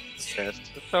brooches. It's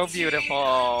so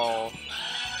beautiful.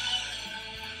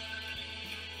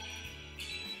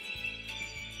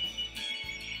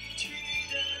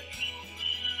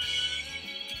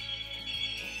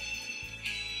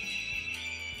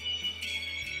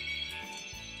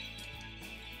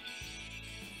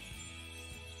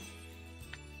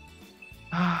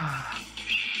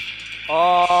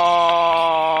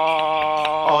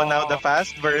 Oh, now the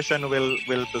fast version will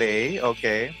play.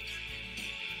 Okay.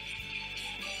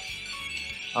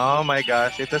 Oh my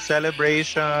gosh, it's a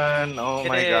celebration. Oh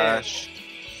my gosh.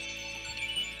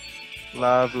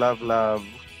 Love.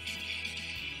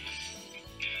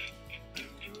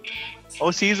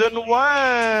 Oh, season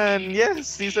 1. Yes,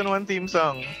 season 1 theme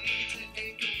song.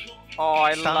 Oh,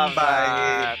 I love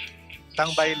that.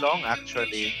 Tang Bai Long,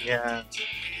 actually. Yeah.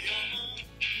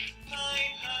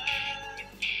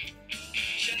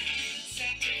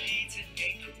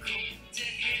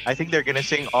 I think they're gonna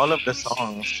sing all of the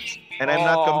songs. And I'm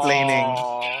not complaining.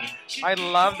 I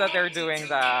love that they're doing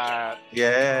that.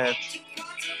 Yes.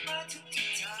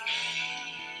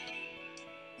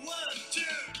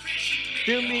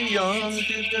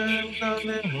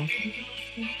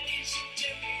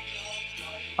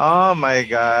 Oh my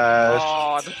gosh.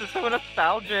 Oh, this is so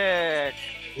nostalgic.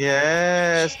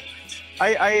 Yes.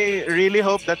 I really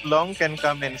hope that Long can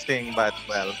come and sing, but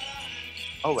well.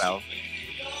 Oh well.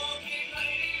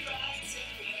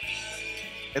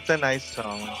 It's a nice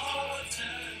song.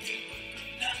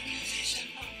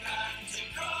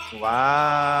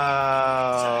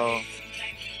 Wow.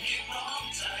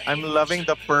 I'm loving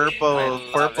the purple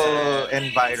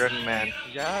environment.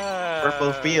 Yeah.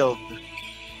 Purple field.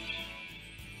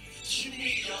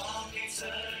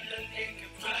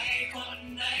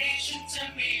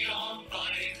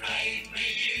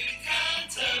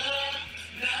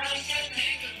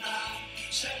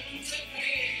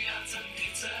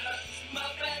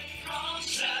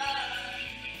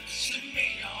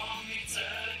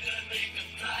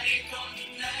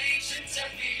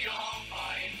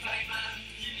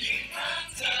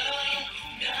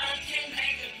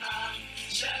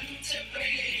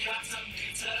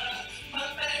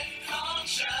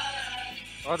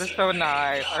 Oh, this is so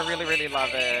nice. I really, really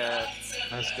love it.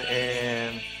 That's the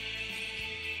end.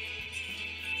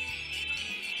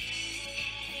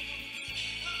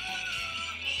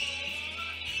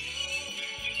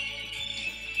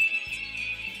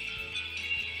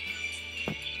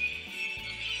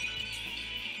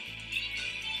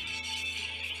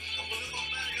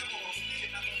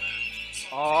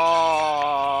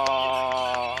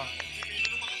 Oh.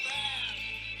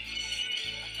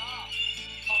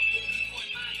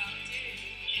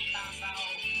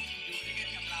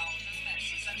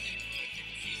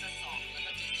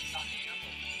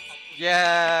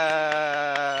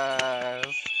 Yes.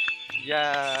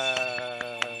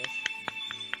 Yes.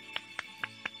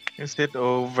 Is it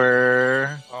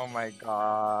over? Oh my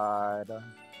god.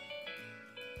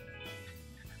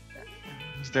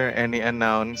 Is there any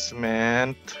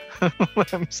announcement?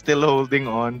 I'm still holding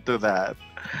on to that.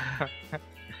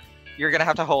 You're gonna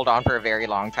have to hold on for a very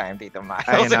long time, Tito Miles.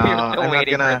 I know. If you're still I'm not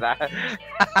waiting gonna- for that.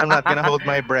 I'm not gonna hold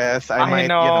my breath. I might,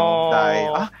 know. die.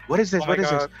 Ah, what is this? Oh my What is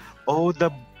this? God. Oh, the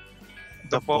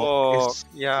book is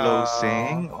Yeah.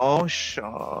 closing. Oh,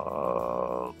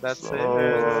 shucks. That's it.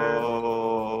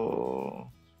 Oh.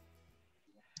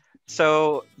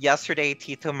 So yesterday,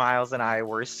 Tito Miles and I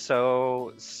were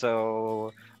so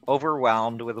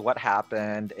overwhelmed with what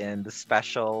happened in the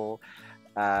special,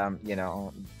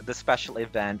 the special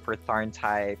event for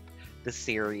TharnType, the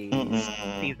series,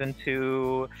 season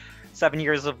 2, 7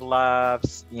 Years of Love,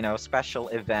 special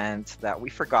event that we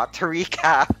forgot to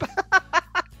recap.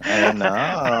 I know.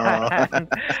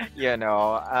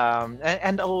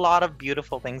 and a lot of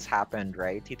beautiful things happened,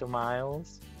 right, Tito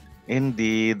Miles?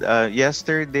 Indeed.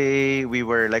 Yesterday, we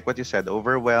were, like what you said,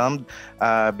 overwhelmed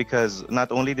because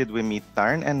not only did we meet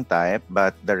Tarn and Type,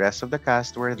 but the rest of the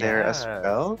cast were there as Yes.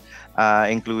 well,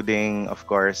 including, of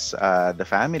course, the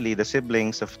family, the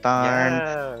siblings of Tarn,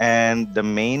 Yes. and the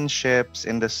main ships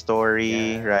in the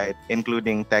story, Yes. right?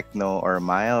 Including Techno or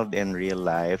Mild in real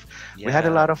life. We had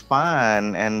a lot Yes. of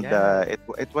fun, and Yes.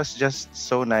 it was just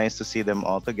so nice to see them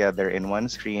all together in one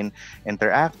screen,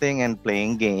 interacting and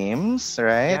playing games,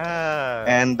 right? Yes.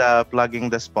 And plugging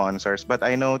the sponsors. But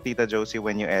I know, Tita Josie,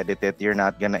 when you edit it, you're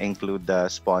not gonna include the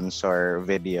sponsor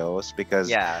videos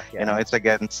because Yeah. Yeah. it's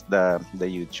against the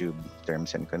YouTube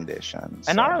terms and conditions.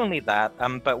 And not So, only that,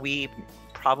 but we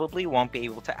probably won't be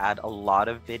able to add a lot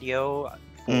of video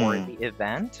for mm, the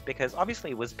event because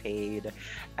obviously it was paid,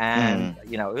 and mm,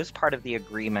 it was part of the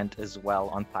agreement as well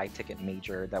on Thai Ticket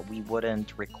Major that we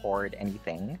wouldn't record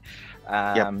anything.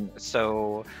 yep.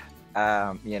 So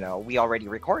we already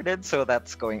recorded, so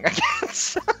that's going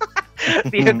against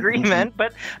the agreement.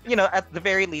 But at the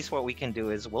very least, what we can do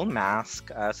is we'll mask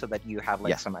so that you have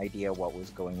like Yeah. some idea what was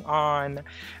going on.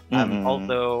 Mm-mm.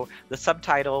 Although the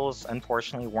subtitles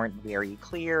unfortunately weren't very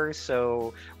clear,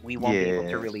 so we won't be able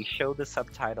to Yes. really show the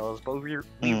subtitles. But we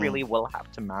Mm, really will have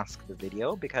to mask the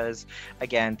video because,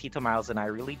 again, Tito Miles and I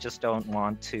really just don't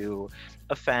want to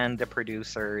offend the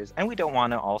producers, and we don't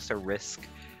want to also risk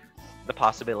the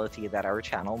possibility that our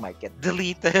channel might get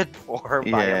deleted for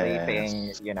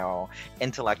violating, yes.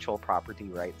 intellectual property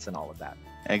rights and all of that.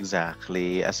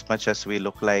 Exactly. As much as we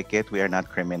look like it, we are not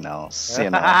criminals.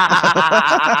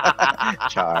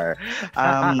 Char.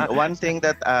 One thing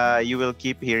that you will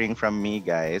keep hearing from me,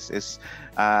 guys, is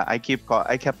I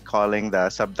kept calling the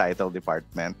subtitle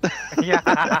department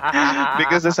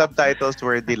because the Yeah. subtitles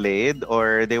were delayed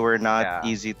or they were not Yeah.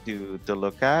 easy to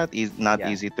look at, not Yeah.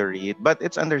 easy to read. But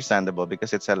it's understandable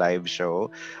because it's a live show.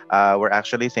 We're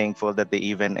actually thankful that they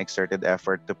even exerted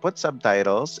effort to put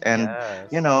subtitles, and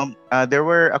Yes. there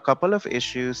were a couple of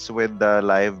issues with the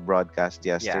live broadcast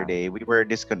Yeah. yesterday. We were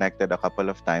disconnected a couple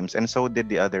of times, and so did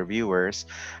the other viewers.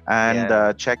 And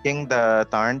Yeah. checking the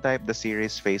TharnType, the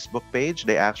series Facebook page,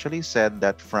 they actually said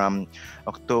that from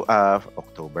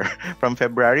October, from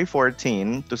February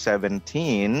 14 to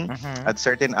 17, Mm-hmm. at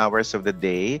certain hours of the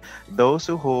day, those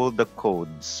who hold the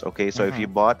codes, okay, so if you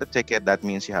Mm-hmm. bought a ticket, that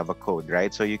means you have a code,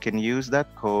 right? So you can use that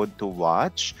code to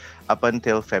watch up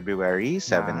until February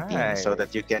 17th so Nice.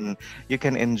 that you can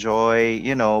enjoy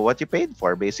what you paid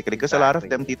for, basically, because a lot of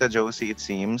them, Exactly. Tita Josie, it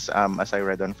seems, as I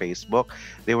read on Facebook,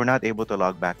 they were not able to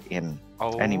log back in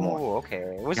anymore. Oh,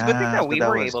 okay. It was a good thing Yeah, that so we that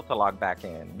were was, able to log back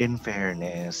in. in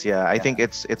fairness, yeah, I think Yeah.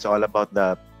 it's all about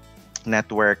the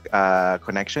network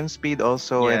connection speed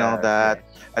also and all Yes. that.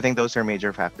 Yes. I think those are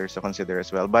major factors to consider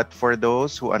as well. But for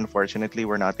those who unfortunately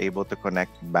were not able to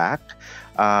connect back,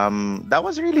 that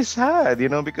was really sad,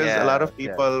 because a lot Yes. of Yes.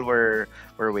 people were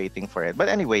waiting for it. But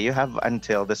anyway, you have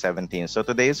until the 17th. So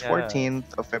today is Yes. 14th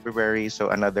of February, so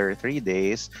another 3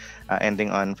 days, ending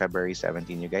on February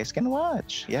 17th. You guys can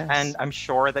watch. And Yes. I'm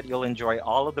sure that you'll enjoy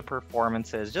all of the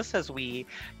performances, just as we,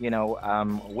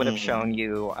 would have Mm-mm. shown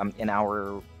you in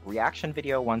our reaction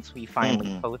video once we finally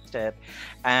Mm-mm. post it.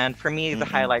 And for me, the Mm-mm.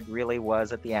 highlight really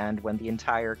was at the end when the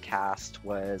entire cast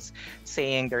was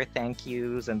saying their thank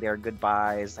yous and their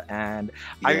goodbyes. And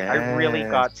I really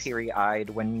got Yes. teary-eyed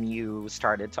when Mew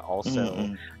started to also,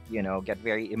 Mm-mm. get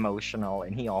very emotional,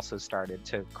 and he also started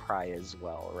to cry as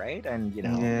well, right? And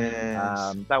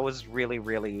Yes. that was really,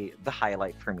 really the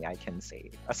highlight for me, I can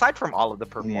say. Aside from all of the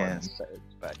Yes. performances,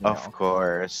 but Of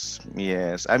course,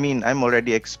 yes. I mean, I'm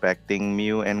already expecting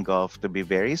Mew and Golf to be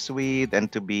very sweet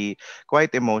and to be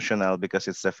quite emotional because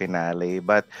it's the finale.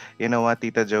 But you know what,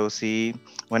 Tita Josie?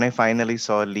 When I finally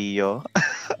saw Leo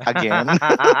again,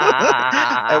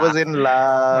 I was in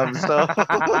love. So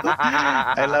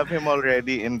I love him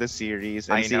already in the series,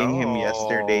 and I seeing him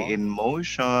yesterday know. in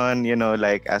motion,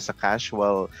 like as a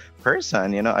casual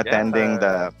person, attending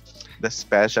Yes, the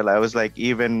special, I was like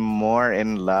even more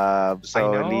in love. I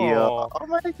So Leo, know. oh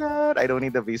my god, I don't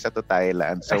need a visa to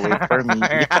Thailand. So wait for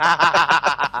me.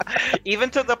 Even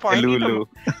to the point, Lulu.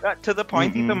 Tito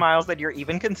Mm-mm. Miles, that you're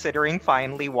even considering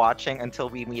finally watching until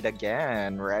we meet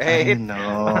again, I right?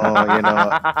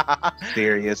 know.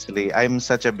 Seriously, I'm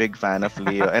such a big fan of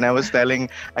Leo. And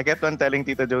I kept on telling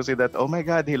Tita Josie that, oh my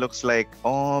God, he looks like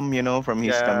from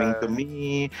He's Coming to Yes.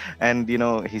 Me. And,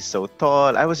 he's so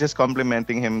tall. I was just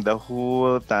complimenting him the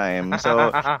whole time.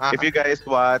 So if you guys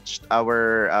watched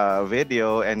our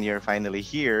video and you're finally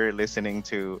here listening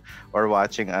to or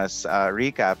watching us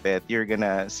recap it, you're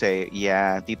gonna say,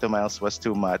 yeah, Tito Miles was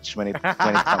too much when it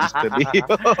comes to Leo.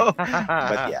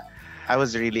 But yeah. I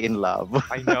was really in love.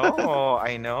 I know,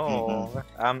 I Mm-mm. know.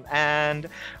 And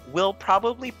we'll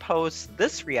probably post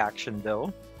this reaction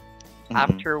though Mm-mm.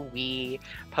 after we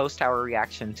post our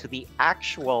reaction to the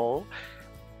actual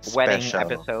wedding Special.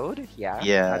 episode. Yeah,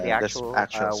 the Yeah, the actual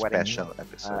actual wedding special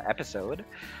episode. episode.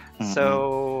 Mm-mm.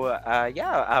 So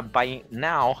by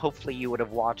now, hopefully you would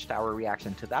have watched our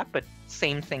reaction to that. But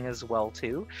same thing as well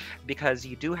too, because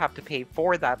you do have to pay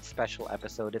for that special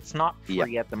episode. It's not Yep.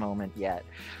 free at the moment yet.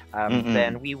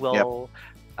 Then Mm-mm. we Yep. will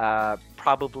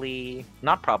probably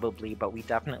not probably, but we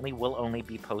definitely will only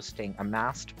be posting a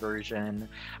masked version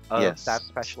of that Yes.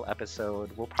 special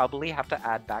episode. We'll probably have to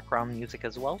add background music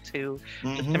as well too,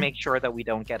 just to Mm-hmm. make sure that we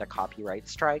don't get a copyright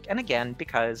strike. And again,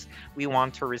 because we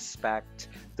want to respect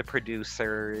the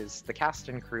producers, the cast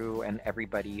and crew, and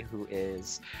everybody who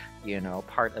is,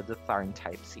 part of the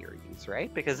TharnType series,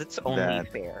 right? Because it's only That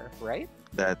fair, right?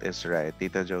 that is right,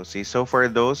 Tita Josie. So for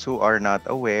those who are not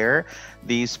aware,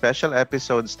 the special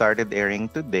episode started airing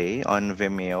today on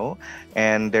Vimeo,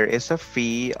 and there is a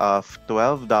fee of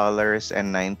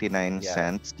Yeah.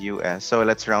 $12.99 US. So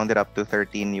let's round it up to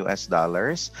 13 US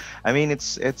dollars. I mean,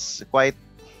 it's quite,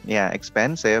 yeah,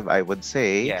 expensive, I would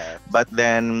say. Yes. But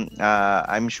then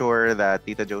I'm sure that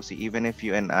Tita Josie, even if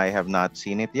you and I have not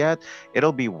seen it yet,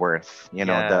 it'll be worth, the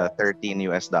Yeah. 13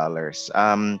 US dollars.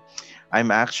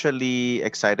 I'm actually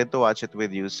excited to watch it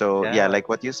with you. So yeah, Yeah. like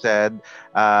what you said,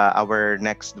 our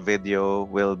next video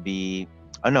will be.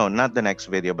 Oh no, not the next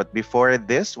video, but before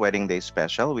this wedding day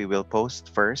special, we will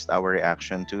post first our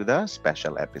reaction to the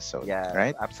special episode, Yes,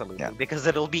 right? absolutely. Yeah. Because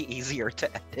it'll be easier to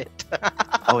edit.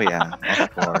 Oh yeah, of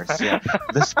course. Yeah.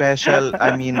 The special,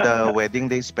 I mean the wedding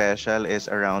day special is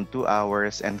around 2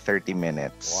 hours and 30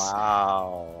 minutes.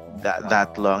 Wow. That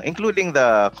Wow. long, including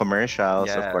the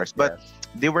commercials, of Yes, course. But yes.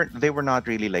 they were not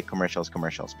really like commercials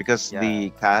because Yeah. the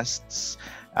casts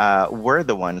were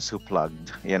the ones who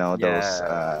plugged Yes.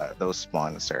 those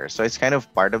sponsors, so it's kind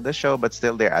of part of the show, but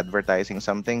still they're advertising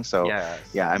something. So Yes.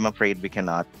 yeah, I'm afraid we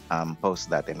cannot post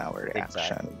that in our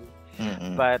reaction. Exactly.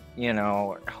 Mm-mm. But,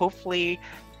 hopefully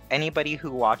anybody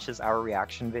who watches our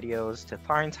reaction videos to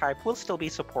TharnType will still be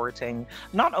supporting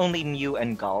not only Mew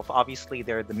and Golf. Obviously,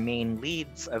 they're the main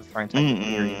leads of TharnType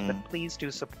series, but Mm-mm. please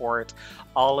do support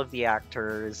all of the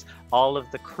actors, all of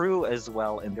the crew as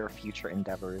well in their future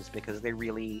endeavors, because they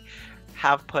really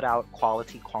have put out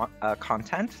quality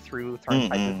content through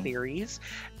TharnType Mm-mm. series,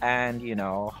 and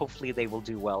hopefully they will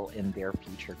do well in their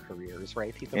future careers,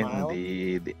 right, Tito Miles?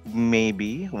 Indeed.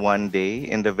 Maybe one day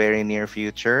in the very near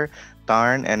future,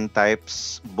 Tarn and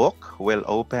Type's book will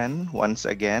open once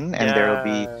again, and there will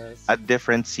be Yes. a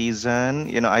different season.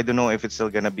 I don't know if it's still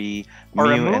gonna be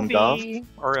Or a Mew and Golf, movie.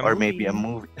 Or a or maybe a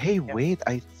movie. movie. Hey, Yeah. wait,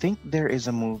 I think there is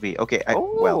a movie. Okay,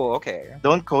 well, Oh, okay.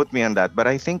 don't quote me on that, but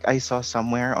I think I saw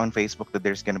somewhere on Facebook that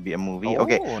there's gonna be a movie.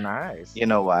 Okay, Oh, nice. you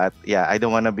know what? Yeah, I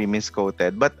don't want to be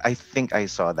misquoted, but I think I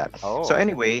saw that. Oh, So okay.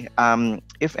 anyway,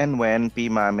 if and when P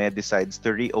Mame decides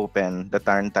to reopen the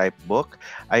TharnType book,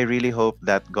 I really hope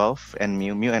that Golf and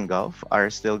Mew and Golf are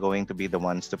still going to be the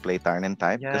ones to play Tarn and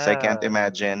Type, because I can't Yeah,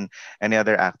 imagine any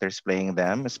other actors playing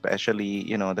them, especially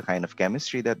the kind of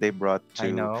chemistry that they brought I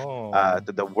to know.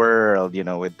 the world,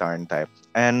 with TharnType.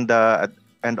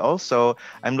 And also,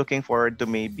 I'm looking forward to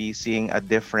maybe seeing a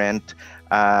different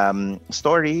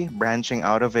story branching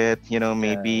out of it. Yeah.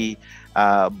 Maybe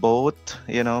both.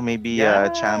 Maybe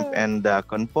Champ Yeah, and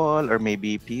Konpol, or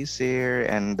maybe Pisir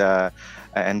and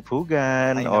I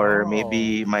Pugan, or know.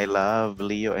 maybe my love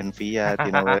Leo and Fiat.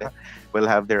 Will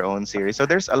have their own series. So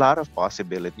there's a lot of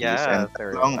possibilities, and Yes, as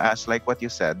there long is. as, like what you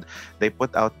said, they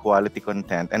put out quality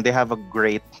content and they have a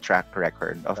great track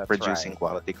record of That's producing right.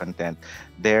 quality content,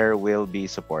 there will be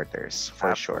supporters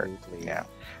for sure. Absolutely. Yeah.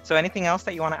 So, anything else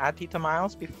that you want to add, Tito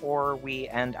Miles, before we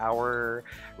end our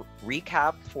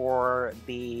recap for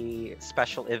the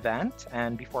special event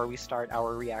and before we start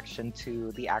our reaction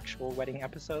to the actual wedding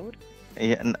episode?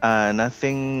 Yeah,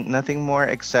 nothing more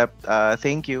except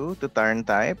thank you to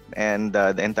TharnType and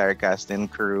the entire cast and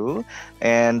crew.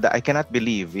 And I cannot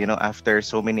believe, after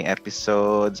so many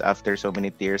episodes, after so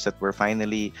many tears, that we're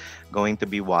finally going to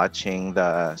be watching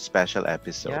the special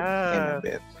episode in a Yes.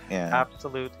 bit. Yeah.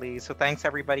 Absolutely. So thanks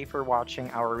everybody for watching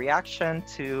our reaction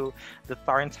to the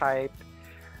TharnType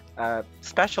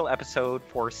special episode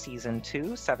for season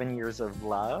 2, 7 Years of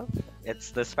Love.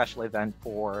 It's the special event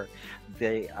for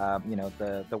the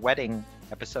wedding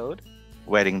episode.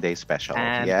 Wedding Day special.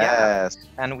 And yeah, Yes.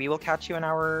 and we will catch you in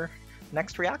our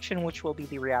next reaction, which will be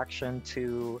the reaction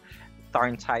to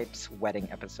TharnType's wedding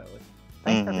episode.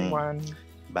 Thanks Mhm. everyone.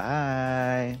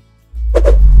 Bye.